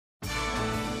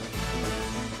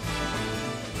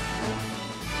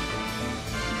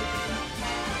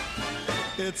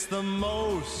It's the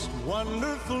most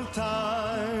wonderful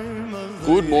time of the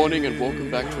Good morning and welcome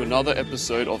back to another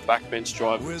episode of Backbench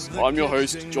Drivers. I'm your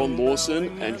host, John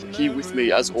Lawson, and here with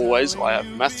me, as always, I have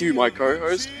Matthew, my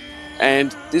co-host.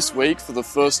 And this week, for the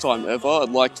first time ever, I'd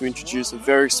like to introduce a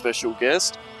very special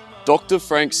guest, Dr.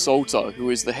 Frank Salter, who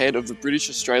is the head of the British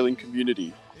Australian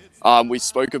community. We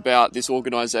spoke about this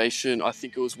organisation, I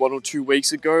think it was 1 or 2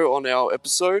 weeks ago on our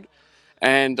episode,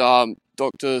 and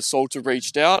Dr. Salter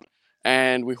reached out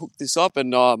and we hooked this up,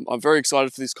 and I'm very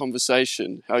excited for this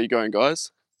conversation. How are you going,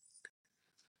 guys?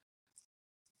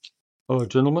 Hello,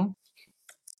 gentlemen.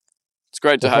 It's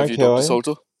great to have you, Dr.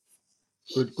 Salter.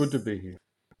 Good to be here.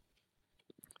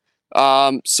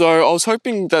 So I was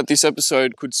hoping that this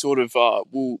episode could sort of,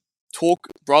 we'll talk,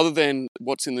 rather than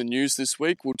what's in the news this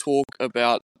week, we'll talk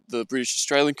about the British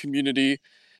Australian community,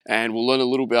 and we'll learn a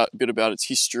little bit about its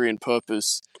history and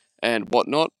purpose and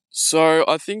whatnot. So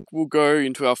I think we'll go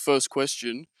into our first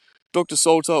question. Dr.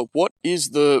 Salter, what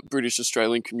is the British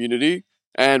Australian community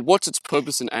and what's its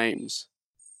purpose and aims?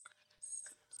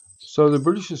 So the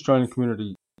British Australian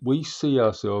community, we see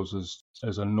ourselves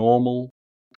as a normal,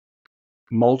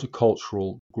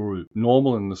 multicultural group.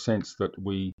 Normal in the sense that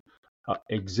we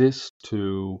exist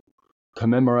to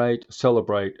commemorate,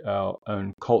 celebrate our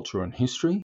own culture and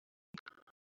history,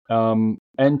 and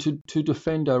to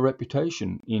defend our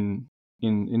reputation in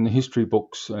the history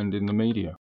books and in the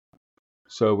media.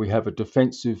 So we have a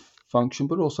defensive function,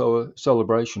 but also a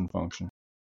celebration function.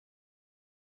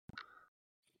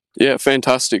 Yeah,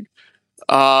 fantastic.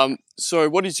 So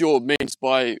what is your means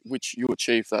by which you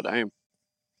achieve that aim?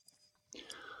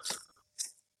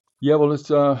 Yeah, well, it's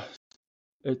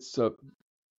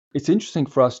interesting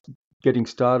for us getting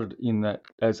started in that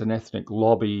as an ethnic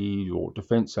lobby or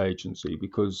defence agency,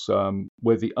 because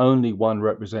we're the only one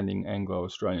representing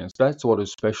Anglo-Australians. That's what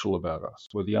is special about us.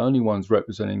 We're the only ones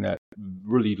representing that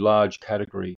really large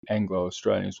category,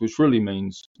 Anglo-Australians, which really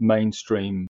means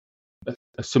mainstream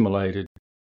assimilated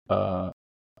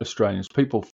Australians,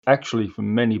 people actually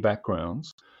from many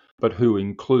backgrounds, but who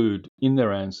include in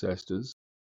their ancestors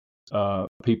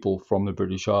people from the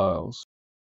British Isles.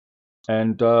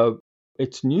 And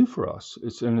it's new for us,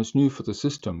 it's new for the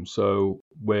system. So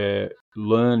we're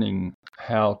learning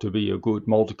how to be a good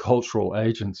multicultural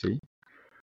agency.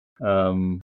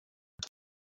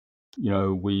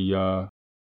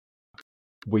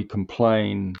 We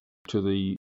complain to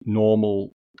the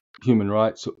normal human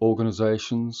rights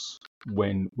organisations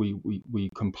when we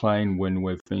complain when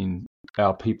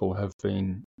our people have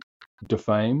been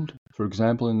defamed, for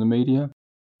example, in the media.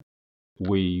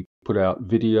 We put out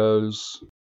videos.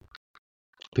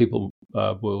 People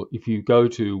will, if you go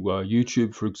to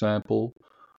YouTube, for example,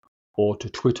 or to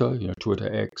Twitter, Twitter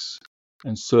X,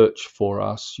 and search for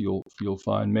us, you'll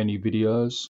find many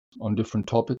videos on different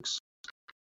topics,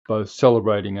 both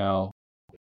celebrating our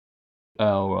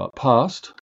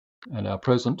past and our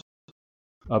present,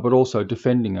 but also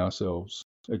defending ourselves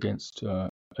against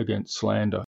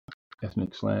slander,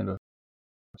 ethnic slander.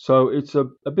 So it's a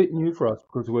bit new for us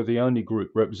because we're the only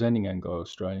group representing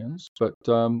Anglo-Australians, but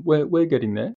we're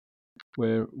getting there.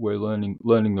 We're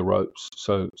learning the ropes,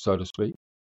 so to speak.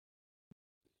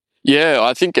 Yeah,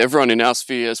 I think everyone in our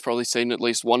sphere has probably seen at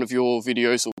least one of your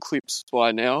videos or clips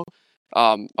by now.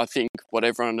 I think what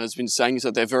everyone has been saying is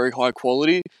that they're very high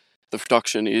quality. The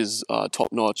production is top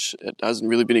notch. It hasn't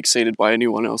really been exceeded by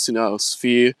anyone else in our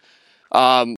sphere.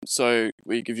 So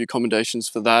we give you commendations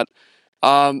for that.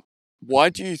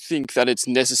 Why do you think that it's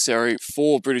necessary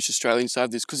for British Australians to have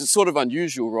this? Because it's sort of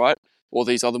unusual, right? All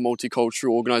these other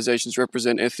multicultural organisations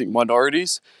represent ethnic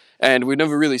minorities, and we've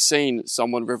never really seen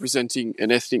someone representing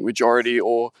an ethnic majority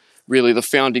or really the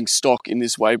founding stock in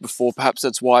this way before. Perhaps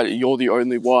that's why you're the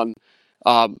only one.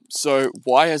 So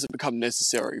why has it become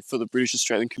necessary for the British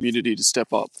Australian community to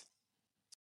step up?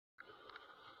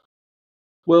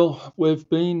 Well, we've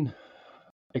been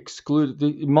excluded.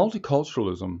 The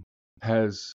multiculturalism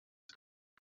has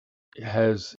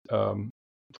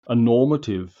a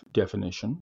normative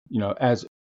definition, as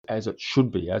it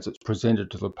should be, as it's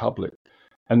presented to the public,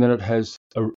 and then it has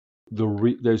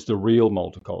there's the real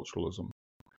multiculturalism,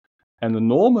 and the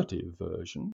normative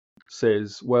version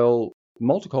says, well,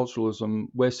 multiculturalism,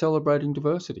 we're celebrating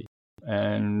diversity,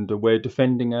 and we're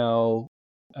defending our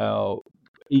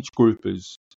each group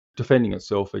is defending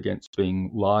itself against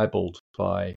being libeled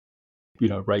by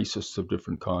racists of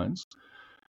different kinds.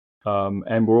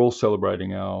 And we're all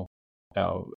celebrating our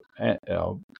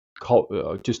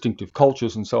distinctive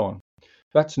cultures and so on.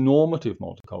 That's normative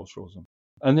multiculturalism.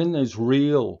 And then there's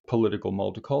real political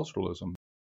multiculturalism,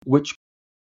 which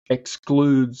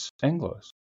excludes Anglos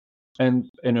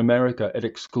And in America, it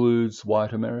excludes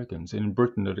white Americans. In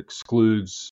Britain, it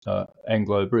excludes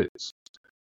Anglo-Brits.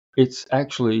 It's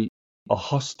actually a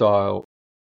hostile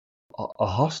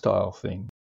thing,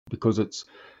 because it's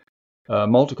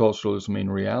multiculturalism in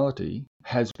reality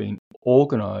has been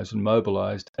organised and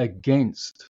mobilised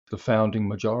against the founding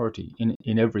majority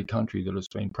in every country that has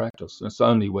been practiced. It's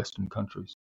only Western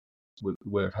countries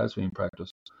where it has been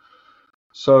practiced.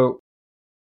 So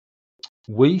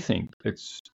we think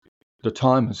the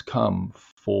time has come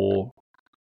for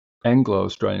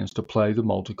Anglo-Australians to play the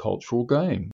multicultural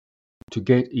game, to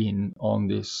get in on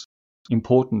this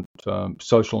important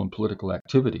social and political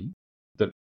activity that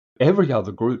every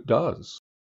other group does,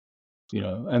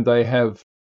 and they have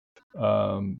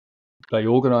they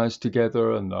organise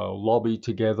together and they'll lobby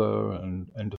together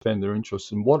and defend their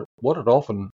interests. And what it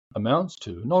often amounts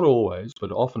to, not always,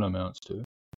 but often amounts to,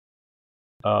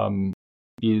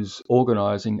 is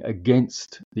organising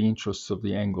against the interests of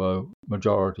the Anglo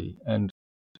majority. And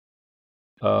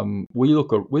we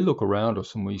look around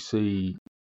us and we see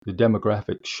the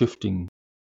demographics shifting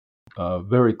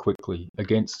very quickly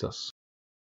against us.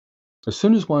 As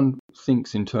soon as one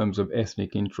thinks in terms of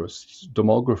ethnic interests,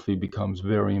 demography becomes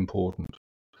very important.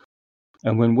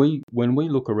 And when we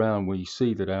look around, we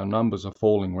see that our numbers are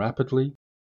falling rapidly,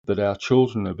 that our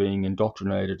children are being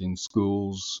indoctrinated in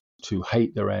schools to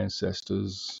hate their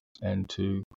ancestors and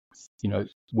to,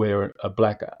 wear a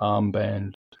black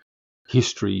armband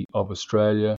history of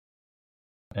Australia,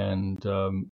 and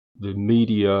the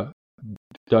media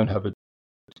don't have a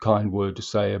kind word to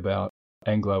say about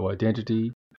Anglo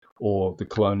identity or the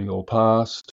colonial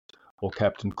past or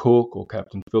Captain Cook or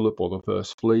Captain Phillip or the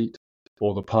First Fleet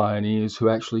or the pioneers who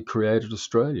actually created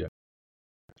Australia.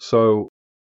 So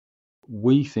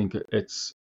we think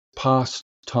it's past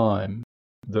time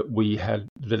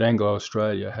that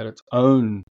Anglo-Australia had its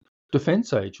own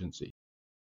defence agency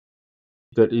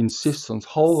that insists on,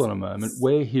 hold on a moment,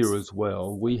 we're here as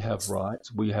well, we have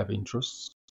rights, we have interests,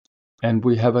 and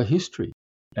we have a history,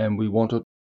 and we want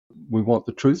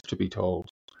the truth to be told,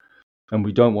 and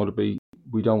we don't want to be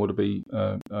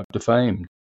defamed.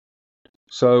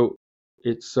 So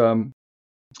it's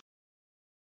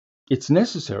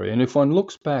necessary. And if one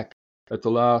looks back at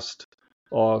the last,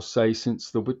 say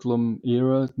since the Whitlam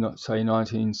era, say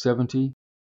 1970,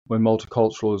 when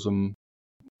multiculturalism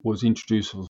was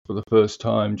introduced for the first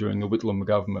time during the Whitlam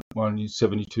government,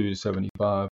 1972 to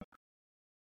 75.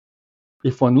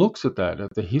 If one looks at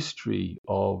the history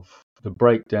of the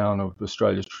breakdown of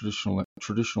Australia's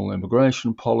traditional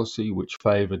immigration policy, which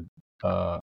favoured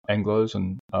Anglos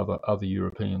and other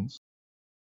Europeans,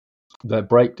 that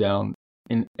breakdown,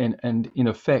 and in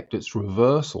effect its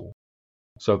reversal,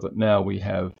 so that now we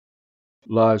have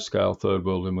large-scale third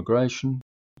world immigration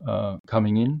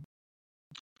coming in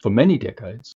for many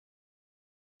decades.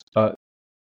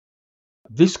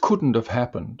 This couldn't have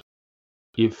happened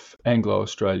if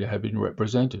Anglo-Australia had been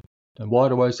represented. And why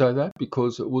do I say that?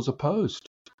 Because it was opposed.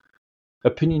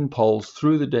 Opinion polls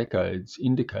through the decades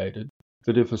indicated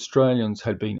that if Australians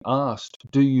had been asked,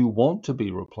 do you want to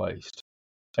be replaced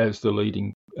as the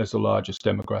largest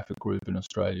demographic group in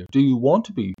Australia? Do you want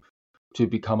to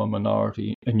become a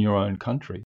minority in your own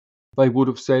country? They would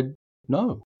have said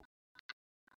no.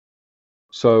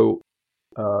 So,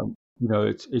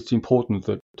 it's important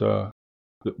that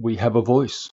we have a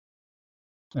voice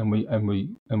and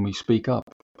we speak up.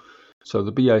 So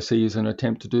the BAC is an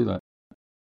attempt to do that.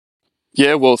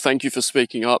 Yeah, well, thank you for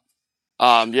speaking up.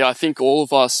 I think all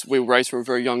of us, we were raised from a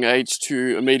very young age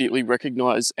to immediately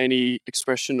recognise any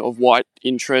expression of white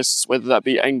interests, whether that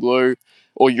be Anglo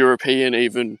or European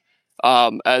even,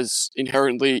 as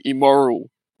inherently immoral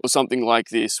or something like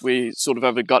this. We sort of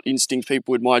have a gut instinct,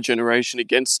 people in my generation,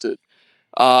 against it.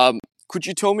 Could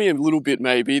you tell me a little bit,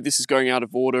 maybe, this is going out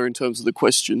of order in terms of the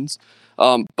questions,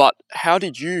 but how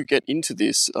did you get into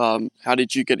this? How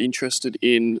did you get interested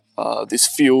in this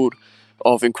field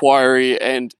of inquiry?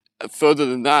 And further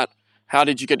than that, how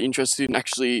did you get interested in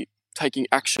actually taking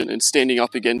action and standing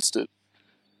up against it?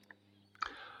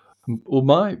 Well,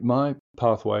 my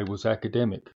pathway was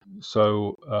academic.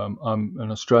 So I'm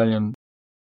an Australian,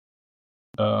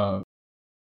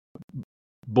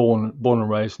 born and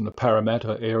raised in the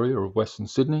Parramatta area of Western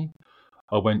Sydney.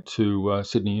 I went to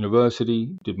Sydney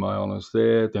University, did my honours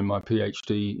there, then my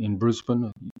PhD in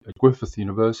Brisbane at Griffith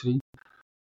University.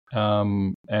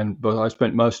 But I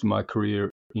spent most of my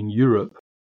career in Europe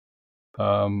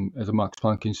at the Max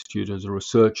Planck Institute as a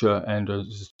researcher and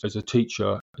as a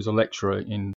teacher, as a lecturer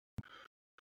in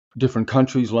different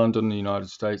countries, London, the United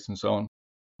States, and so on.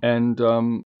 And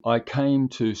I came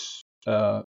to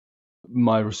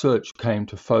my research came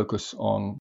to focus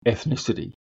on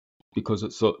ethnicity because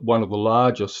it's one of the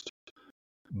largest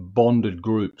bonded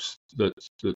groups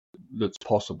that's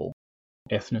possible,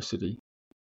 ethnicity.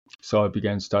 So I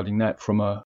began studying that from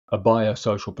a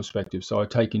biosocial perspective. So I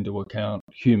take into account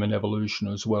human evolution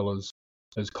as well as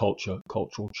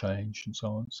cultural change, and so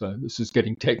on. So this is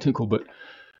getting technical, but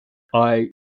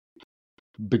I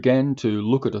began to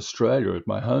look at Australia, at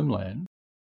my homeland,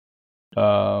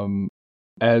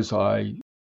 as I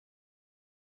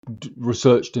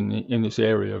researched in this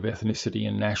area of ethnicity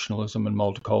and nationalism and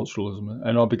multiculturalism,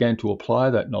 and I began to apply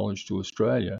that knowledge to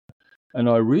Australia. And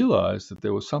I realized that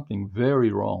there was something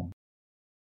very wrong,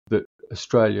 that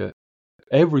Australia,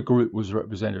 every group was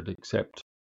represented except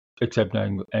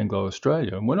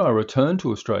Anglo-Australia. And when I returned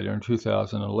to Australia in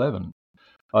 2011,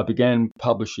 I began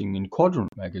publishing in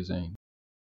Quadrant magazine,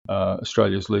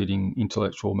 Australia's leading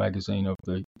intellectual magazine of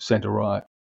the centre-right.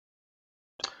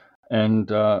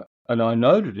 And I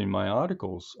noted in my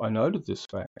articles, this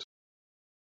fact,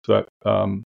 that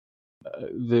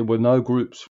there were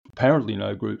apparently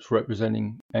no groups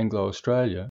representing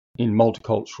Anglo-Australia in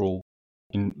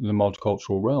the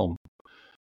multicultural realm,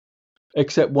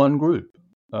 except one group,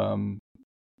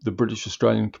 the British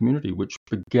Australian community, which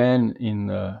began in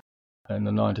the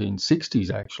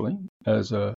 1960s, actually,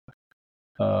 as an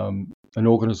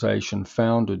organisation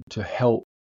founded to help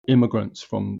immigrants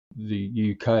from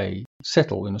the UK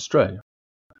settle in Australia.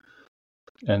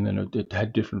 And then it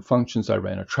had different functions. They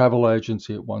ran a travel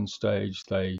agency at one stage.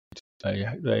 They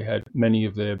had many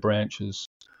of their branches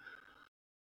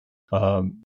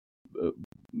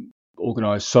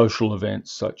organised social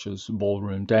events such as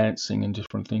ballroom dancing and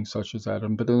different things such as that.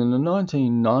 But in the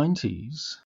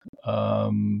 1990s,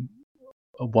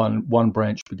 one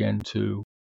branch began to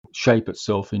shape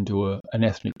itself into an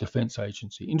ethnic defence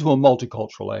agency, into a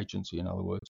multicultural agency, in other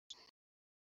words.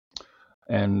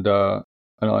 And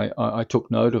I took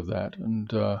note of that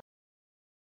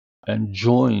and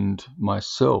joined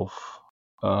myself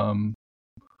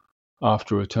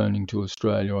after returning to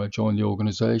Australia. I joined the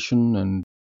organisation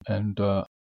and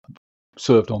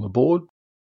served on the board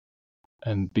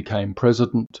and became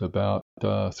president about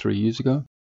 3 years ago.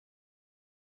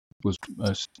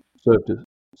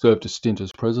 Served a stint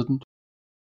as president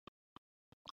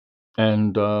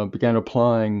and began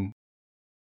applying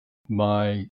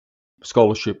my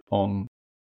scholarship on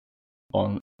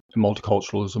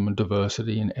multiculturalism and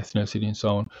diversity and ethnicity and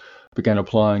so on, began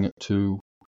applying it to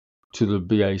the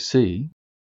BAC,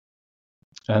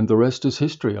 and the rest is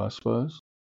history, I suppose.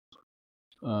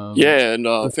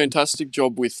 Fantastic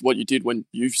job with what you did when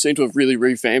you seem to have really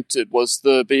revamped it. Was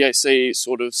the BAC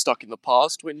sort of stuck in the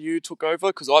past when you took over?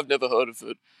 Because I've never heard of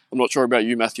it. I'm not sure about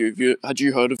you, Matthew. Had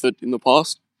you heard of it in the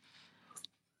past?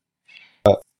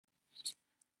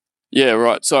 Yeah,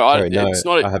 right. So I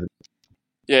haven't.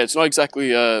 Yeah, it's not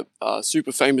exactly a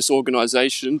super famous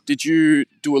organisation. Did you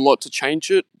do a lot to change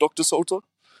it, Dr. Salter?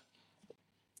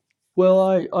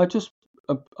 Well, I just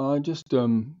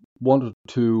wanted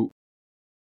to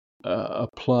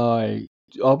apply.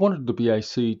 I wanted the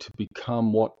BAC to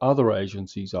become what other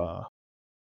agencies are,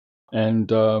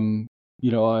 and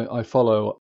I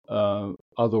follow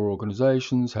other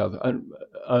organisations,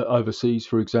 overseas,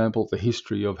 for example, the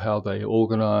history of how they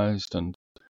organised and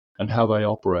how they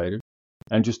operated,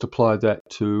 and just apply that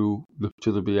to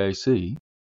the BAC.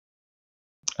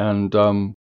 And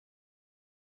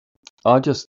I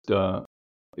just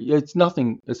it's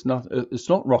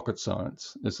not rocket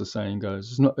science, as the saying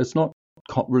goes. It's not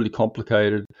really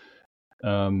complicated.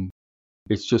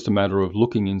 It's just a matter of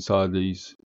looking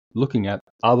at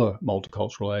other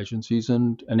multicultural agencies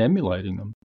and emulating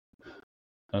them.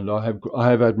 And I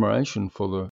have admiration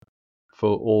for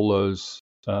all those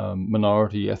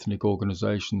minority ethnic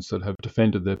organisations that have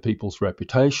defended their people's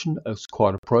reputation as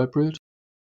quite appropriate.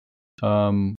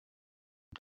 I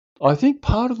think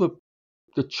part of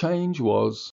the change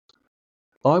was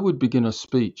I would begin a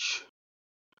speech,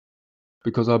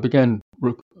 because I began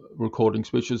recording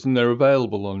speeches, and they're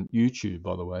available on YouTube,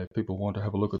 by the way, if people want to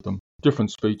have a look at them.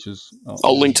 Different speeches.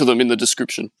 I'll link to them in the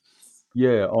description.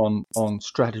 Yeah, on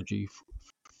strategy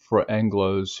for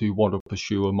Anglos who want to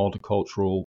pursue a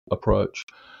multicultural approach.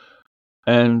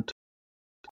 And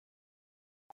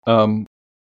I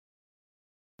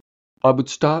would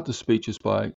start the speeches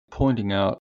by pointing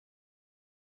out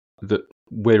that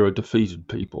we're a defeated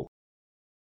people,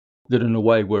 that in a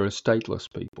way we're a stateless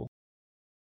people.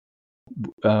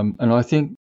 And I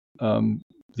think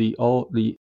the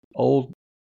old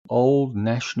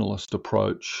nationalist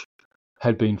approach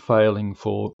had been failing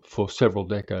for several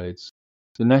decades.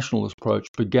 The nationalist approach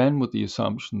began with the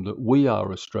assumption that we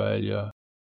are Australia,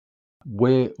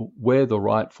 we're the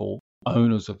rightful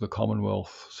owners of the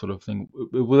Commonwealth sort of thing,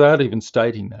 without even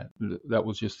stating that. That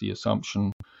was just the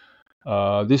assumption.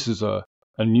 This is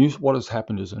what has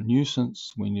happened is a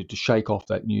nuisance. We need to shake off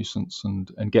that nuisance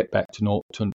and get back to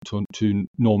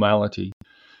normality.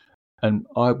 And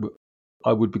I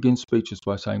would begin speeches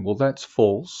by saying, well, that's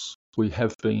false. We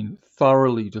have been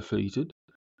thoroughly defeated.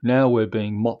 Now we're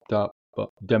being mopped up, but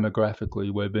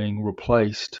demographically we're being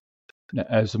replaced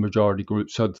as a majority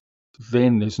group. So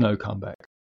then there's no comeback.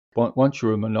 Once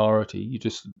you're a minority,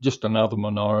 you're just another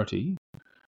minority,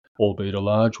 albeit a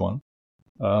large one.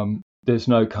 There's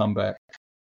no comeback.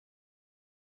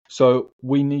 So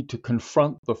we need to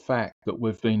confront the fact that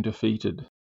we've been defeated,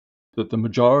 that the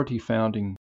majority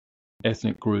founding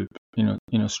ethnic group in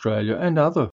Australia and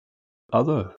other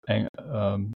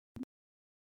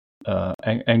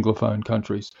Anglophone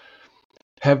countries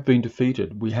have been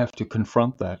defeated. We have to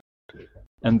confront that,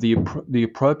 and the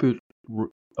appropriate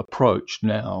approach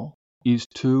now is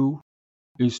to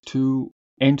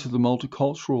enter the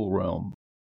multicultural realm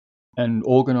and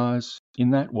organize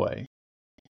in that way,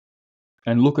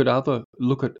 and look at other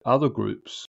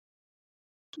groups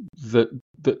that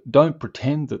don't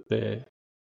pretend that they're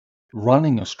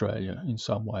running Australia in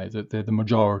some way, that they're the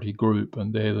majority group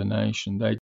and they're the nation.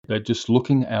 They're just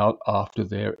looking out after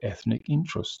their ethnic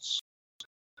interests.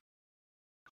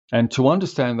 And to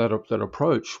understand that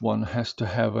approach, one has to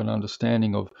have an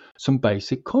understanding of some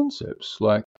basic concepts.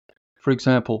 Like, for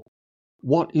example,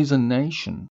 what is a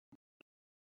nation?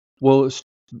 Well, it's,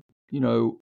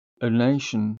 a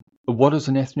nation. What is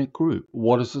an ethnic group?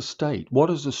 What is a state? What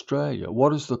is Australia?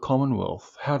 What is the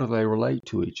Commonwealth? How do they relate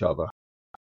to each other?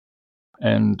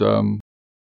 And,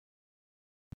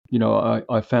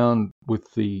 I found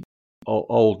with the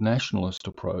old nationalist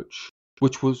approach,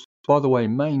 which was, by the way,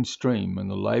 mainstream in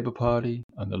the Labor Party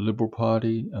and the Liberal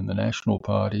Party and the National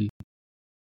Party,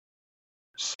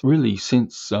 really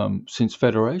since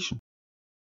Federation.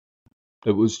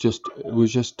 It was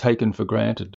just taken for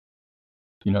granted,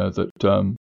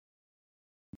 that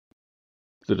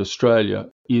Australia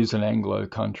is an Anglo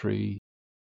country,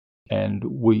 and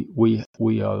we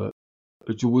are.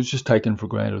 It was just taken for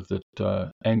granted that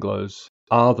Anglos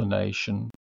are the nation,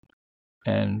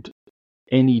 and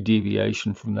any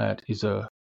deviation from that is a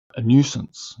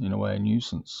nuisance, in a way, a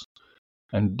nuisance,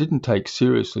 and didn't take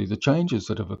seriously the changes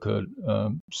that have occurred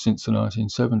since the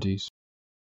 1970s.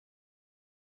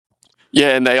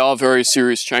 Yeah, and they are very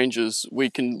serious changes. We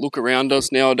can look around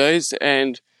us nowadays,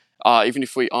 and even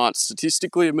if we aren't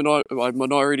statistically a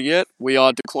minority yet, we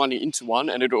are declining into one,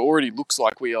 and it already looks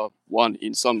like we are one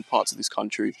in some parts of this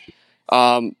country.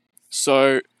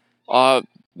 So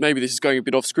maybe this is going a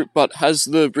bit off script, but has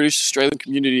the British Australian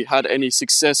community had any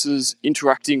successes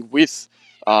interacting with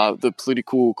the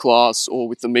political class or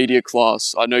with the media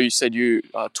class? I know you said you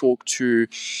talked to,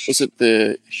 was it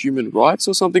the human rights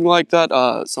or something like that,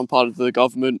 some part of the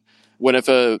government,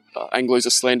 whenever Anglos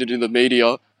are slandered in the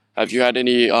media. Have you had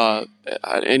any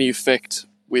effect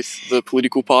with the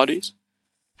political parties?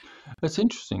 That's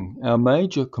interesting. Our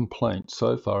major complaint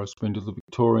so far has been to the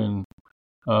Victorian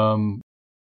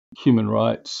Human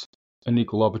Rights and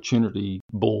Equal Opportunity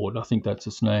Board. I think that's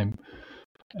its name.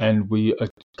 And a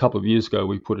couple of years ago,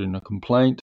 we put in a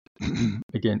complaint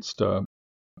against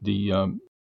the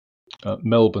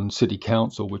Melbourne City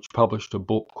Council, which published a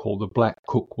book called The Black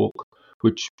Cookbook,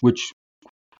 which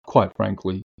quite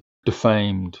frankly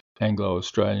defamed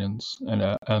Anglo-Australians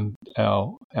and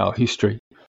our history.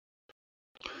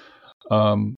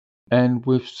 And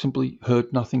we've simply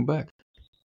heard nothing back.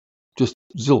 Just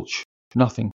zilch,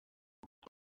 nothing.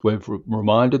 We've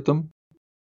reminded them,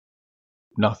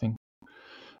 nothing.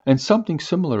 And something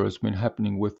similar has been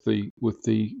happening with the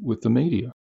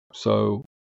media. So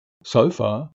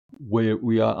far,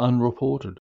 we are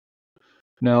unreported.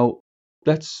 Now,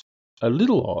 that's a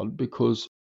little odd because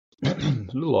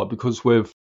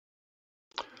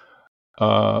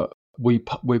we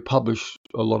publish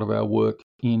a lot of our work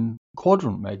in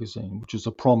Quadrant magazine, which is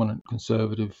a prominent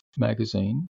conservative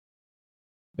magazine.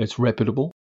 It's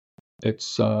reputable.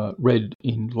 It's read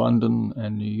in London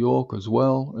and New York as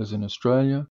well as in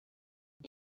Australia.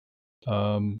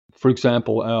 For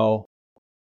example,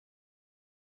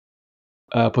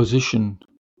 our position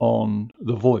on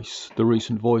the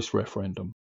recent Voice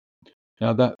referendum.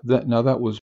 Now that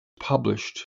was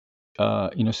published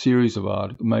in a series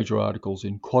of major articles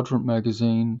in Quadrant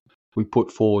magazine. We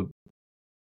put forward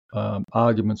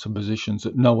arguments and positions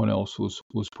that no one else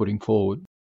was putting forward.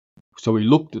 So we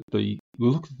looked at the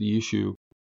issue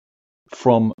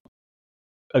from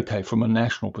a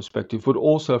national perspective, but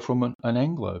also from an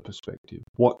Anglo perspective.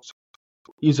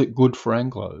 Is it good for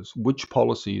Anglos? Which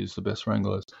policy is the best for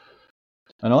Anglos?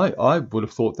 And I would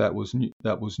have thought that was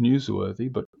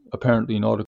newsworthy, but apparently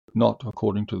not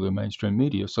according to the mainstream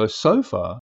media. So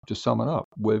far, to sum it up,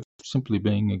 we're simply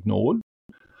being ignored.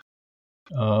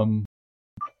 By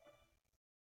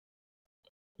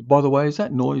the way, is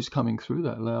that noise coming through,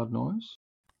 that loud noise?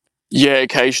 Yeah,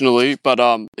 occasionally, but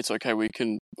it's okay.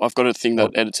 I've got a thing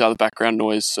that Oh, edits out the background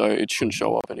noise, so it shouldn't good,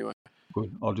 show up anyway.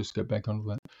 good. I'll just get back onto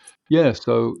that. Yeah,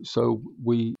 so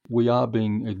we are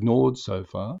being ignored so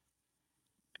far,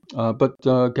 but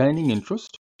gaining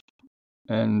interest,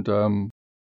 and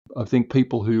I think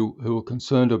people who are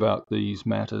concerned about these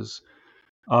matters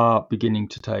are beginning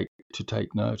to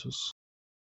take notice.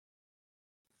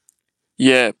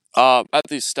 Yeah, at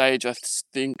this stage, I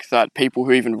think that people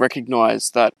who even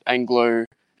recognise that Anglo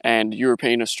and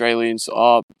European Australians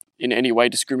are in any way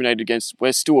discriminated against,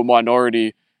 we're still a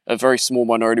minority, a very small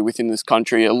minority within this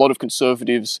country. A lot of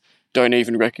conservatives don't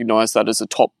even recognise that as a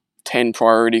top 10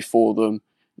 priority for them.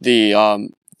 The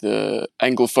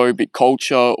Anglophobic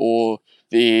culture or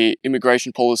the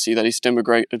immigration policy that is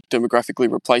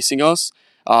demographically replacing us.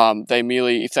 They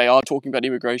merely, if they are talking about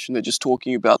immigration, they're just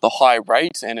talking about the high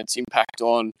rate and its impact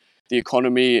on the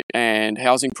economy and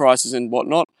housing prices and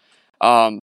whatnot.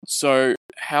 So,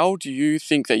 how do you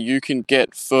think that you can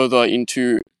get further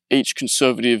into each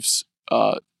conservative's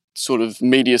sort of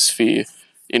media sphere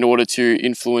in order to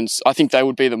influence? I think they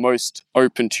would be the most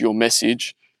open to your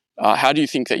message. How do you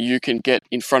think that you can get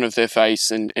in front of their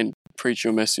face and preach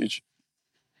your message?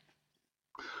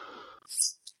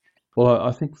 Well,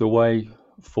 I think the way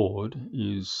forward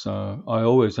is I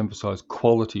always emphasize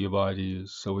quality of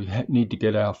ideas. So we need to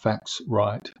get our facts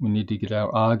right. We need to get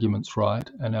our arguments right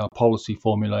and our policy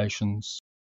formulations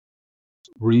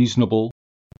reasonable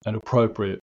and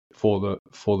appropriate for the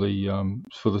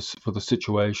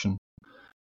situation.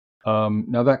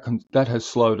 Now that has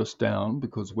slowed us down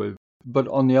because but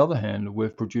on the other hand,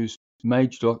 we've produced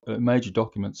major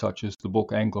documents such as the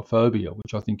book Anglophobia,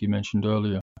 which I think you mentioned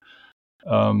earlier.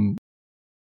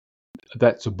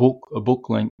 That's a book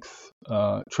length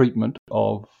treatment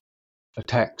of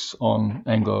attacks on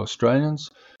Anglo-Australians,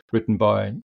 written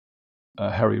by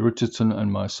Harry Richardson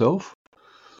and myself.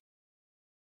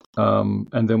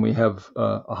 And then we have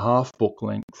a half book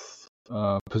length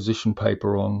position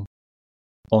paper on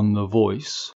The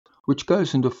Voice, which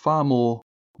goes into far more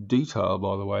detail,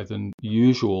 by the way, than the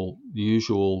usual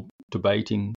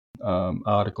debating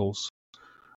articles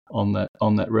on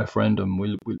that referendum.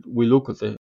 We look at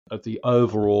the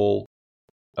overall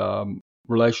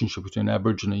relationship between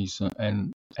Aborigines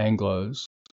and Anglos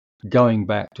going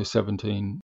back to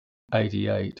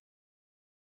 1788.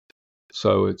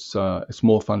 So it's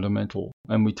more fundamental,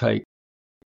 and we take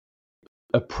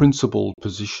a principled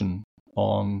position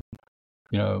on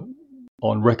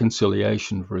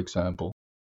reconciliation, for example.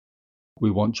 We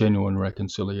want genuine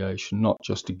reconciliation, not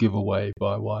just a giveaway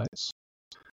by white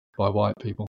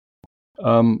people.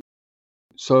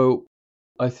 So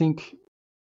I think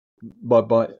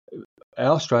by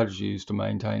our strategy is to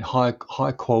maintain high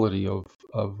quality of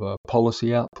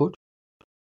policy output,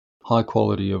 high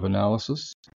quality of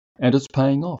analysis, and it's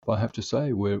paying off. I have to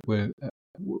say,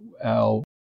 our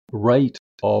rate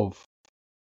of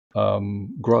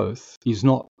growth is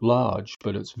not large,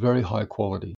 but it's very high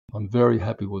quality. I'm very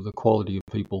happy with the quality of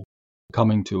people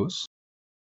coming to us,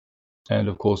 and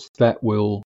of course that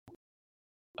will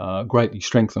greatly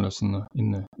strengthen us in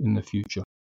the future.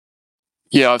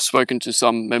 Yeah, I've spoken to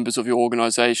some members of your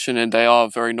organisation, and they are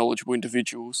very knowledgeable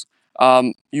individuals.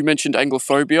 You mentioned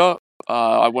Anglophobia.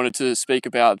 I wanted to speak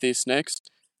about this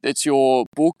next. It's your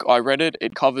book. I read it.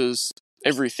 It covers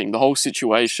everything, the whole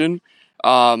situation.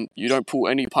 You don't pull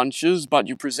any punches, but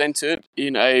you present it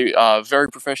in a very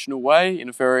professional way, in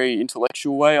a very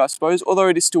intellectual way, I suppose, although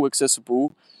it is still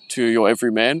accessible to your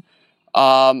everyman.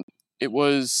 Um, it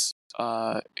was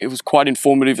quite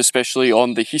informative, especially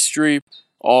on the history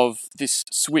of this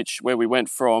switch where we went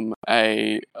from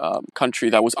a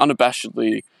country that was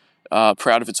unabashedly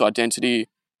proud of its identity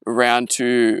around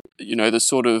to the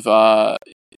sort of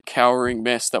cowering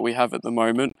mess that we have at the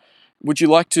moment. Would you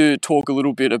like to talk a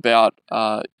little bit about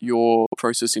your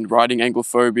process in writing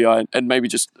Anglophobia and maybe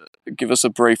just give us a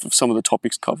brief of some of the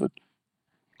topics covered?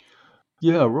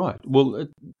 Yeah, right. Well,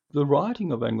 the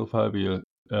writing of Anglophobia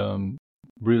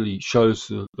really shows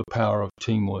the power of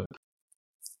teamwork.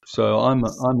 So I'm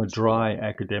a dry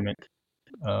academic.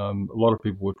 A lot of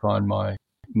people would find my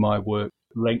work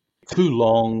too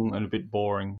long and a bit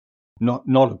boring. Not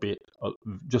a bit,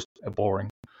 just boring.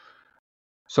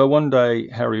 So one day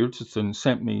Harry Richardson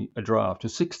sent me a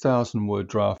 6,000-word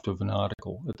draft of an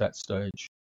article at that stage,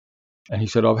 and he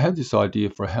said, "I've had this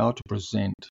idea for how to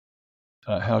present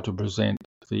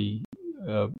the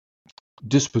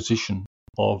disposition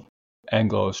of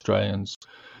Anglo-Australians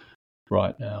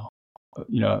right now.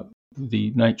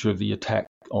 The nature of the attack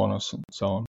on us and so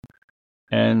on.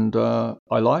 And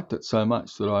I liked it so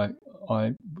much that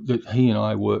that he and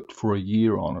I worked for a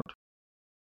year on it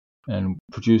and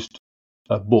produced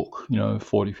a book,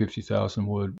 40, 50,000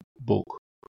 word book.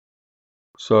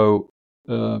 So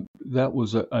that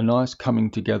was a nice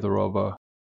coming together of a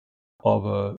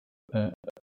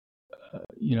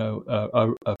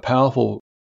powerful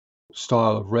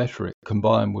style of rhetoric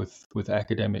combined with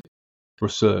academic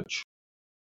research,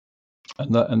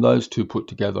 and those two put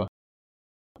together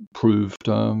proved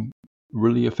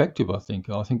really effective. I think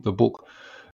the book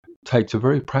takes a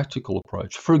very practical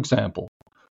approach. For example,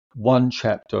 one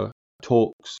chapter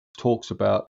talks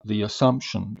about the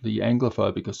assumption, the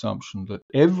Anglophobic assumption, that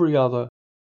every other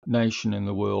nation in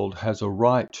the world has a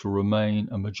right to remain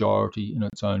a majority in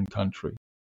its own country.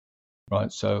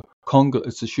 Right, so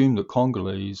it's assumed that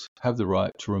Congolese have the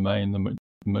right to remain in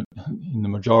the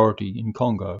majority in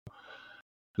Congo.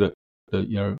 That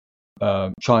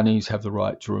Chinese have the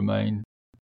right to remain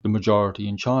the majority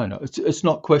in China. It's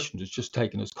not questioned. It's just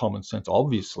taken as common sense,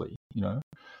 obviously,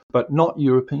 but not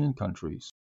European countries.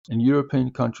 In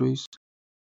European countries,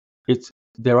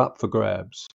 they're up for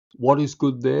grabs. What is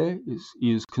good there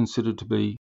is considered to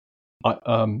be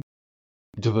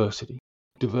diversity.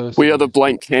 We are the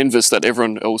blank canvas that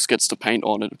everyone else gets to paint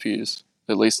on, it appears,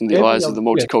 at least in the eyes of the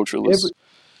multiculturalists.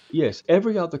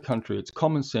 Every other country, it's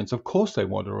common sense. Of course they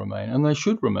want to remain, and they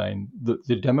should remain the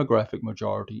demographic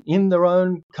majority in their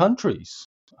own countries,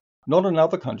 not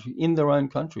another country, in their own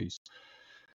countries.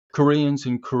 Koreans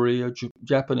in Korea,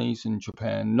 Japanese in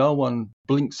Japan, no one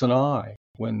blinks an eye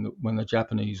when the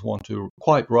Japanese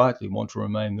quite rightly want to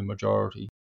remain the majority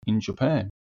in Japan.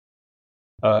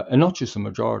 And not just a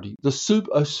majority, a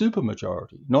super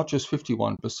majority, not just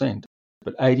 51%,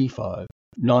 but 85,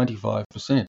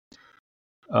 95%.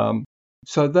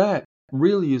 So that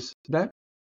really is, that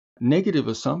negative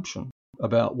assumption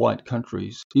about white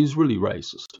countries is really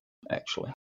racist,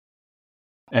 actually.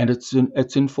 And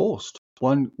it's enforced.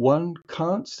 One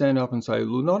can't stand up and say,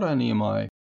 well, not only am I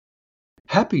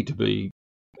happy to be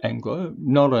Anglo,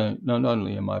 not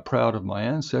only am I proud of my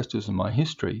ancestors and my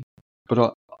history,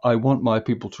 but I want my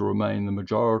people to remain the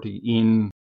majority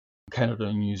in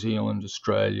Canada, New Zealand,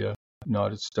 Australia,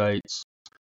 United States,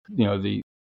 the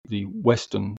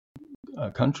Western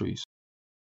countries.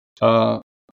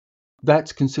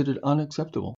 That's considered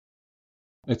unacceptable.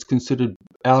 It's considered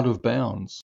out of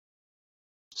bounds.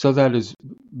 So that is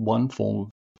one form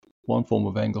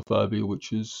of Anglophobia,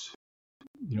 which is,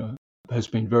 has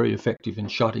been very effective in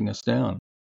shutting us down.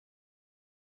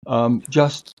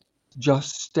 Just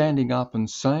standing up and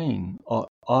saying,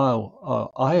 I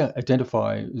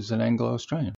identify as an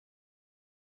Anglo-Australian,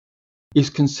 is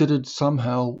considered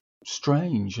somehow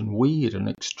strange and weird and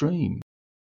extreme.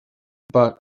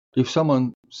 But if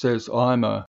someone says, I'm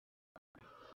an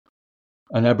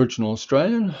Aboriginal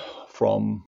Australian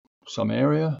from some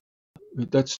area,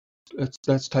 that's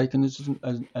taken as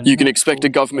an you can expect a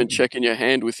government check in your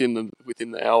hand within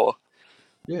the hour.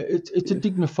 Yeah, it's a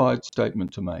dignified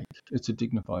statement to make. It's a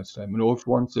dignified statement. Or if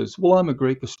one says, well, I'm a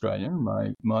Greek Australian,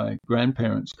 my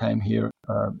grandparents came here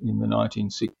in the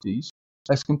 1960s,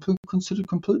 that's considered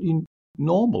completely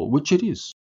normal, which it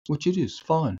is,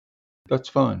 fine. That's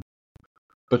fine.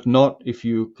 But not if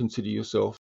you consider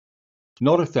yourself,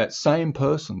 not if that same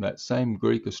person, that same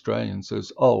Greek Australian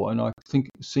says, oh, and I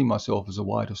see myself as a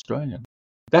white Australian.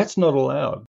 That's not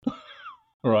allowed.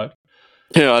 All right.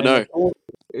 Yeah, I know.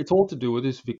 It's all to do with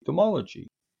this victimology.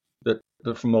 That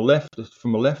from a left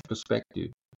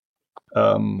perspective,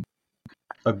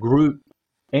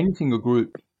 anything a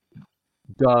group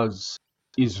does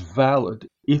is valid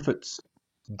if it's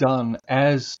done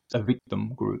as a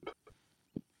victim group,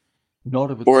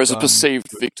 not if it's or as a perceived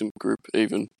victim group,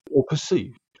 even, or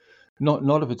perceived.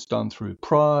 Not if it's done through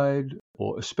pride,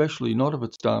 or especially not if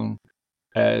it's done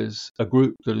as a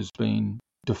group that has been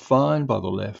defined by the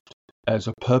left as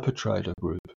a perpetrator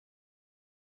group,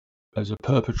 as a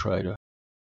perpetrator.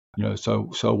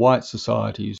 So white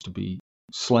society is to be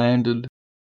slandered,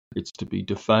 it's to be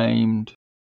defamed,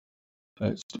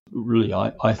 it's really,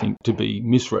 I think, to be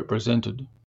misrepresented.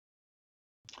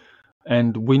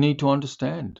 And we need to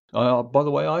understand. By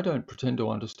the way, I don't pretend to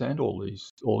understand all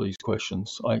these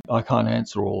questions. I can't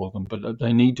answer all of them, but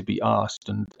they need to be asked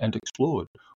and explored.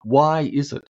 Why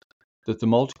is it that the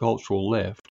multicultural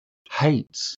left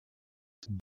hates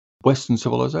Western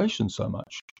civilization so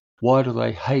much? Why do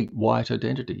they hate white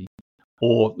identity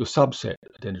or the subset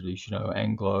identities,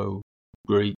 Anglo,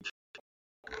 Greek,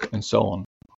 and so on?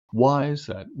 Why is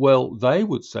that? Well, they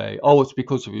would say, oh, it's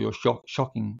because of your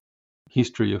shocking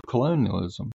history of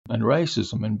colonialism and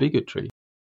racism and bigotry,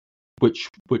 which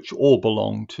all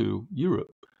belong to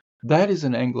Europe. That is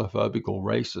an Anglophobic or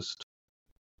racist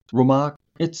remark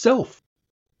itself.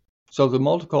 So the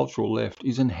multicultural left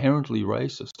is inherently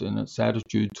racist in its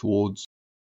attitude towards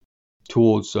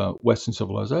Western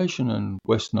civilization and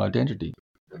Western identity.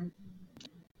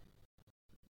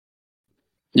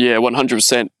 Yeah,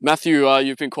 100%. Matthew,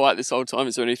 you've been quiet this whole time.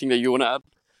 Is there anything that you want to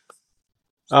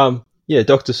add? Yeah,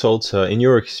 Dr. Salter, in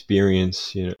your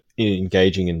experience, in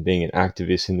engaging and being an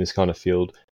activist in this kind of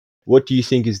field, what do you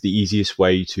think is the easiest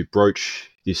way to broach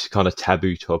this kind of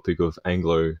taboo topic of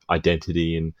Anglo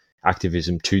identity and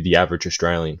activism to the average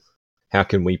Australian? How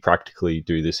can we practically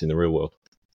do this in the real world?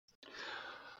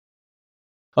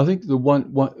 I think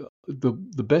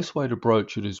the best way to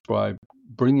broach it is by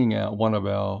bringing out one of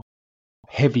our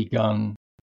heavy gun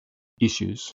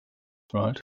issues,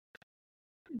 right?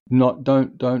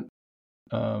 Don't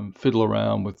fiddle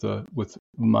around with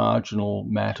marginal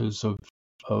matters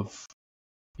of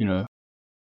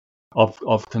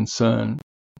concern.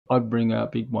 I'd bring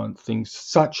out big things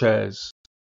such as,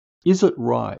 is it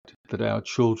right that our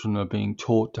children are being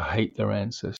taught to hate their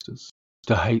ancestors,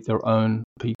 to hate their own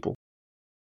people?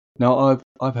 Now,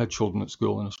 I've had children at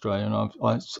school in Australia, and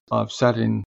I've sat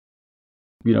in,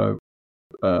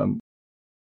 the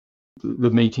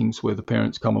meetings where the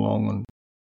parents come along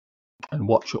and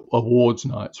watch awards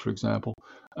nights, for example,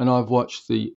 and I've watched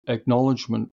the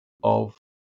acknowledgement of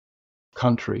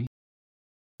country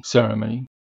ceremony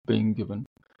being given,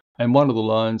 and one of the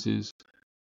lines is,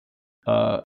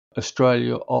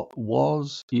 Australia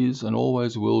was, is, and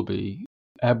always will be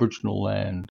Aboriginal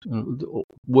land,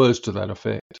 words to that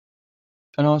effect.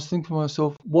 And I was thinking to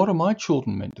myself, what are my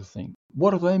children meant to think?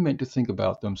 What are they meant to think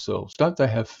about themselves? Don't they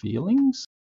have feelings?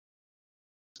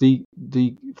 The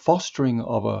fostering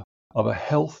of a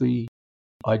healthy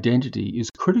identity is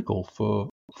critical for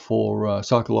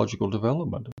psychological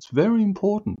development. It's very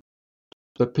important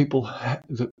that people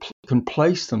that can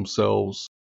place themselves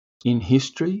in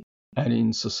history and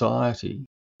in society,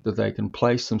 that they can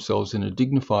place themselves in a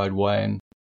dignified way,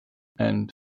 and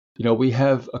we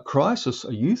have a crisis,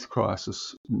 a youth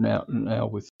crisis now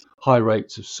with high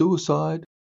rates of suicide,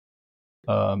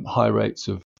 high rates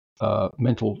of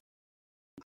mental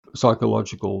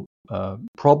psychological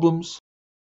problems,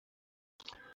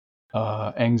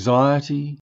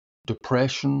 anxiety,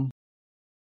 depression,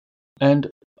 and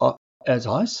as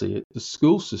I see it, the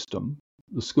school system,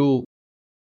 the school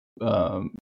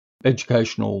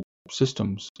educational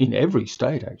systems in every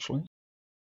state actually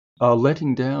are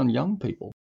letting down young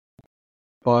people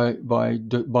by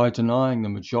denying the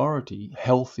majority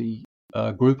healthy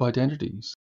group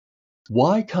identities.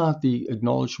 Why can't the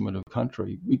acknowledgement of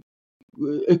country,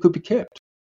 it could be kept?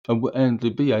 And the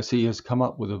BAC has come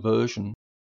up with a version,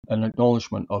 an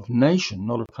acknowledgement of nation,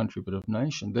 not of country, but of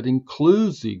nation, that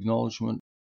includes the acknowledgement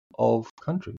of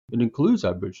country. It includes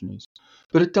Aborigines,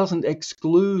 but it doesn't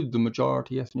exclude the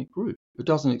majority ethnic group. It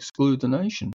doesn't exclude the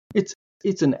nation. It's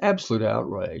an absolute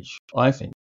outrage, I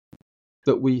think,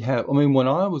 that we have. I mean, when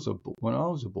I was a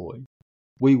boy,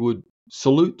 we would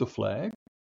salute the flag.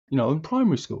 In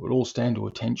primary school, we'd all stand to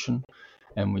attention,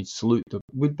 and we'd salute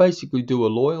we'd basically do a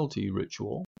loyalty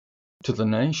ritual to the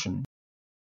nation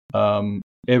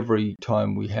every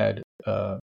time we had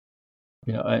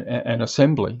an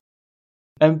assembly.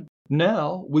 And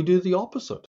now we do the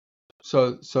opposite.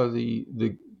 So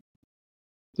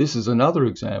this is another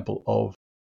example of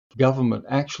government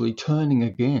actually turning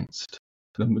against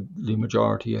the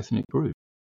majority ethnic group.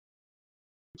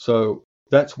 So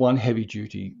that's one heavy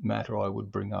duty matter I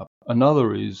would bring up. Another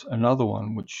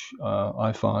one which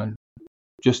I find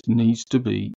just needs to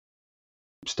be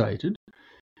stated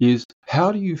is,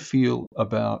 how do you feel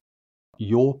about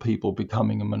your people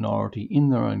becoming a minority in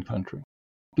their own country?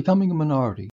 Becoming a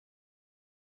minority.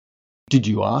 Did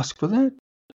you ask for that?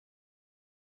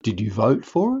 Did you vote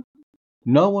for it?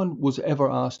 No one was ever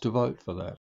asked to vote for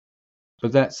that.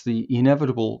 But that's the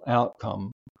inevitable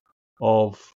outcome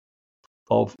of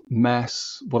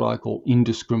mass, what I call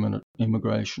indiscriminate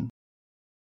immigration,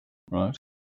 right?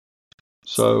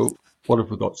 So what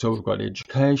have we got? So we've got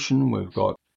education, we've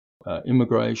got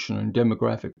immigration and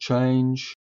demographic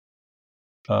change.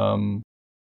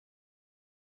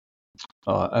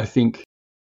 I think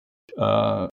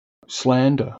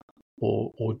slander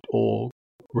or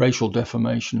racial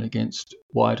defamation against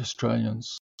white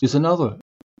Australians is another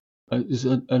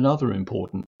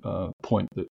important point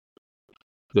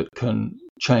that can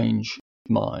change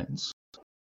minds.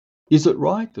 Is it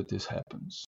right that this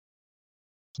happens?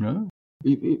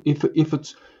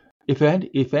 If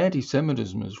if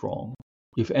anti-Semitism is wrong,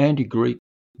 if anti-Greek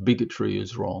bigotry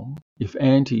is wrong, if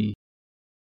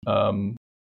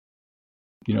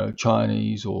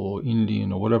Chinese or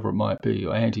Indian or whatever it might be,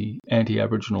 or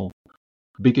anti-Aboriginal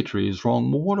bigotry is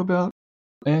wrong, well, what about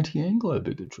anti-Anglo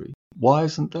bigotry? Why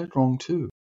isn't that wrong too?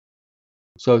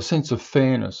 So a sense of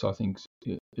fairness, I think,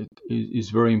 it is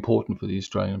very important for the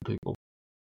Australian people.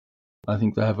 I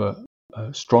think they have a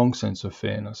strong sense of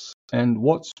fairness. And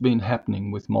what's been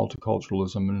happening with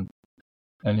multiculturalism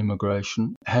and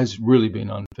immigration has really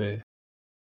been unfair.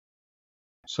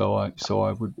 So I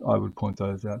would point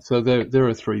those out. So there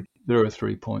are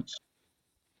three points.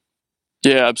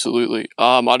 Yeah, absolutely.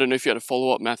 I don't know if you had a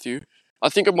follow-up, Matthew. I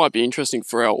think it might be interesting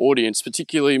for our audience,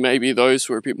 particularly maybe those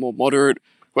who are a bit more moderate,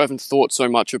 who haven't thought so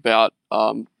much about,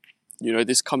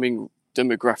 this coming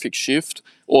demographic shift,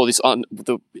 or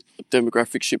the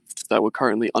demographic shift that we're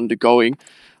currently undergoing.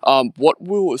 How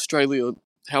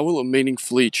will it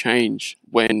meaningfully change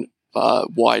when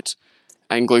white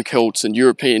Anglo-Celts and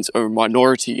Europeans are a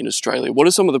minority in Australia? What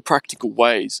are some of the practical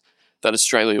ways that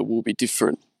Australia will be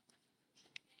different?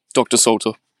 Dr.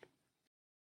 Salter.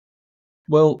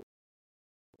 Well,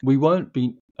 we won't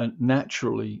be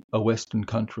naturally a Western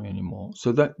country anymore.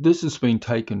 So that this has been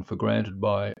taken for granted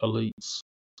by elites,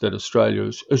 that Australia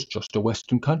is just a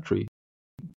Western country.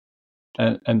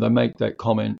 And they make that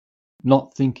comment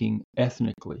not thinking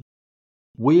ethnically.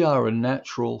 We are a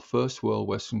natural first world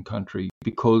Western country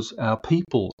because our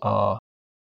people are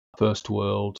first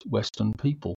world Western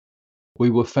people. We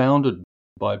were founded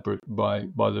by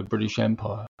the British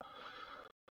Empire.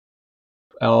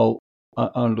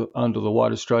 Under the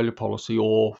White Australia policy,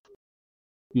 or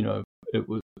there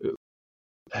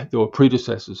were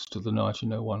predecessors to the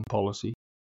 1901 policy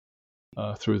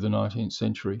through the 19th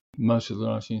century, most of the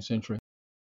 19th century.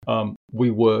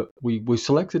 We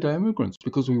selected our immigrants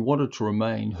because we wanted to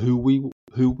remain who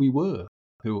we were,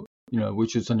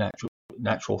 which is a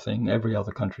natural thing. Every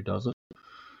other country does it.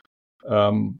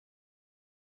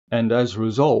 And as a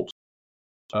result,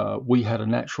 we had a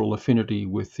natural affinity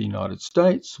with the United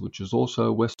States, which is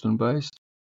also Western-based.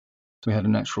 We had a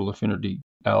natural affinity.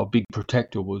 Our big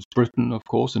protector was Britain, of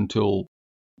course, until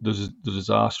the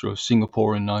disaster of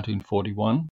Singapore in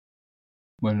 1941,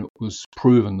 when it was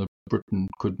proven that Britain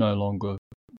could no longer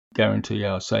guarantee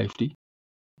our safety,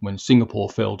 when Singapore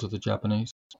fell to the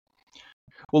Japanese.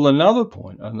 Well, another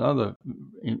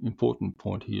important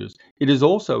point here is it is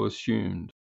also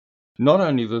assumed not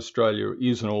only that Australia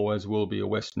is and always will be a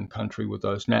Western country with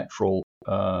those natural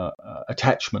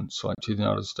attachments like to the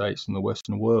United States and the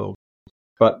Western world,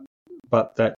 but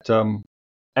that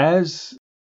as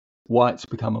whites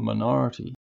become a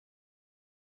minority,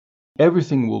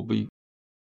 everything will be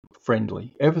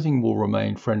friendly. Everything will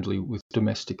remain friendly with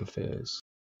domestic affairs.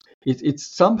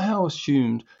 It's somehow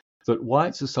assumed that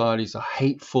white societies are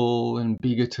hateful and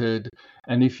bigoted,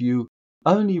 and if you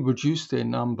only reduce their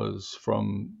numbers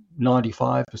from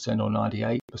 95% or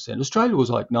 98%, Australia was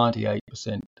like 98%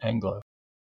 Anglo,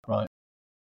 right?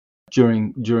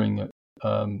 During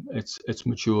its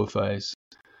mature phase,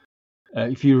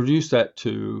 if you reduce that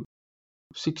to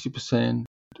 60%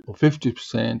 or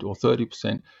 50% or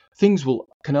 30%, things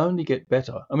can only get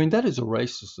better. I mean, that is a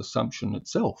racist assumption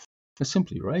itself. It's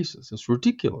simply racist. It's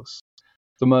ridiculous.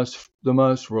 The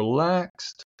most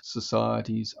relaxed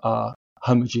societies are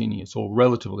homogeneous or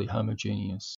relatively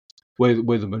homogeneous, where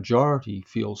the majority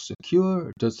feels secure,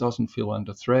 it doesn't feel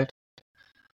under threat.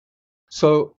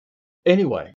 So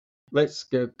anyway, let's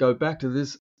go back to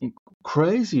this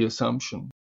crazy assumption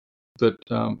that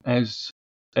as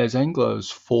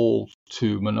Anglos fall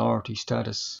to minority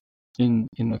status in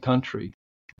the country,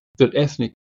 that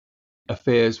ethnic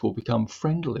affairs will become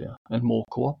friendlier and more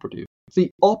cooperative.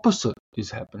 The opposite is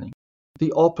happening.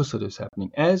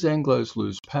 As Anglos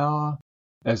lose power,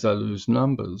 as they lose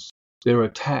numbers, they're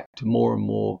attacked more and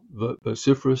more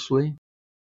vociferously.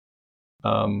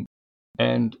 And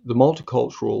the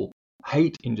multicultural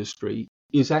hate industry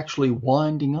is actually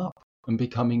winding up and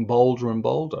becoming bolder and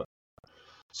bolder.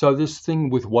 So this thing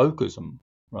with wokeism,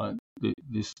 right?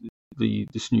 This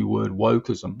new word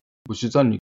wokeism, which has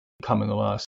only come in the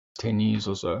last 10 years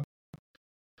or so.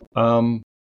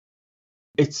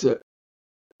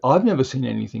 I've never seen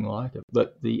anything like it.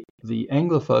 But the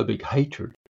Anglophobic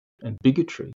hatred and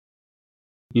bigotry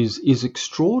is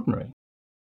extraordinary.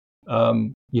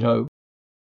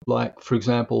 Like for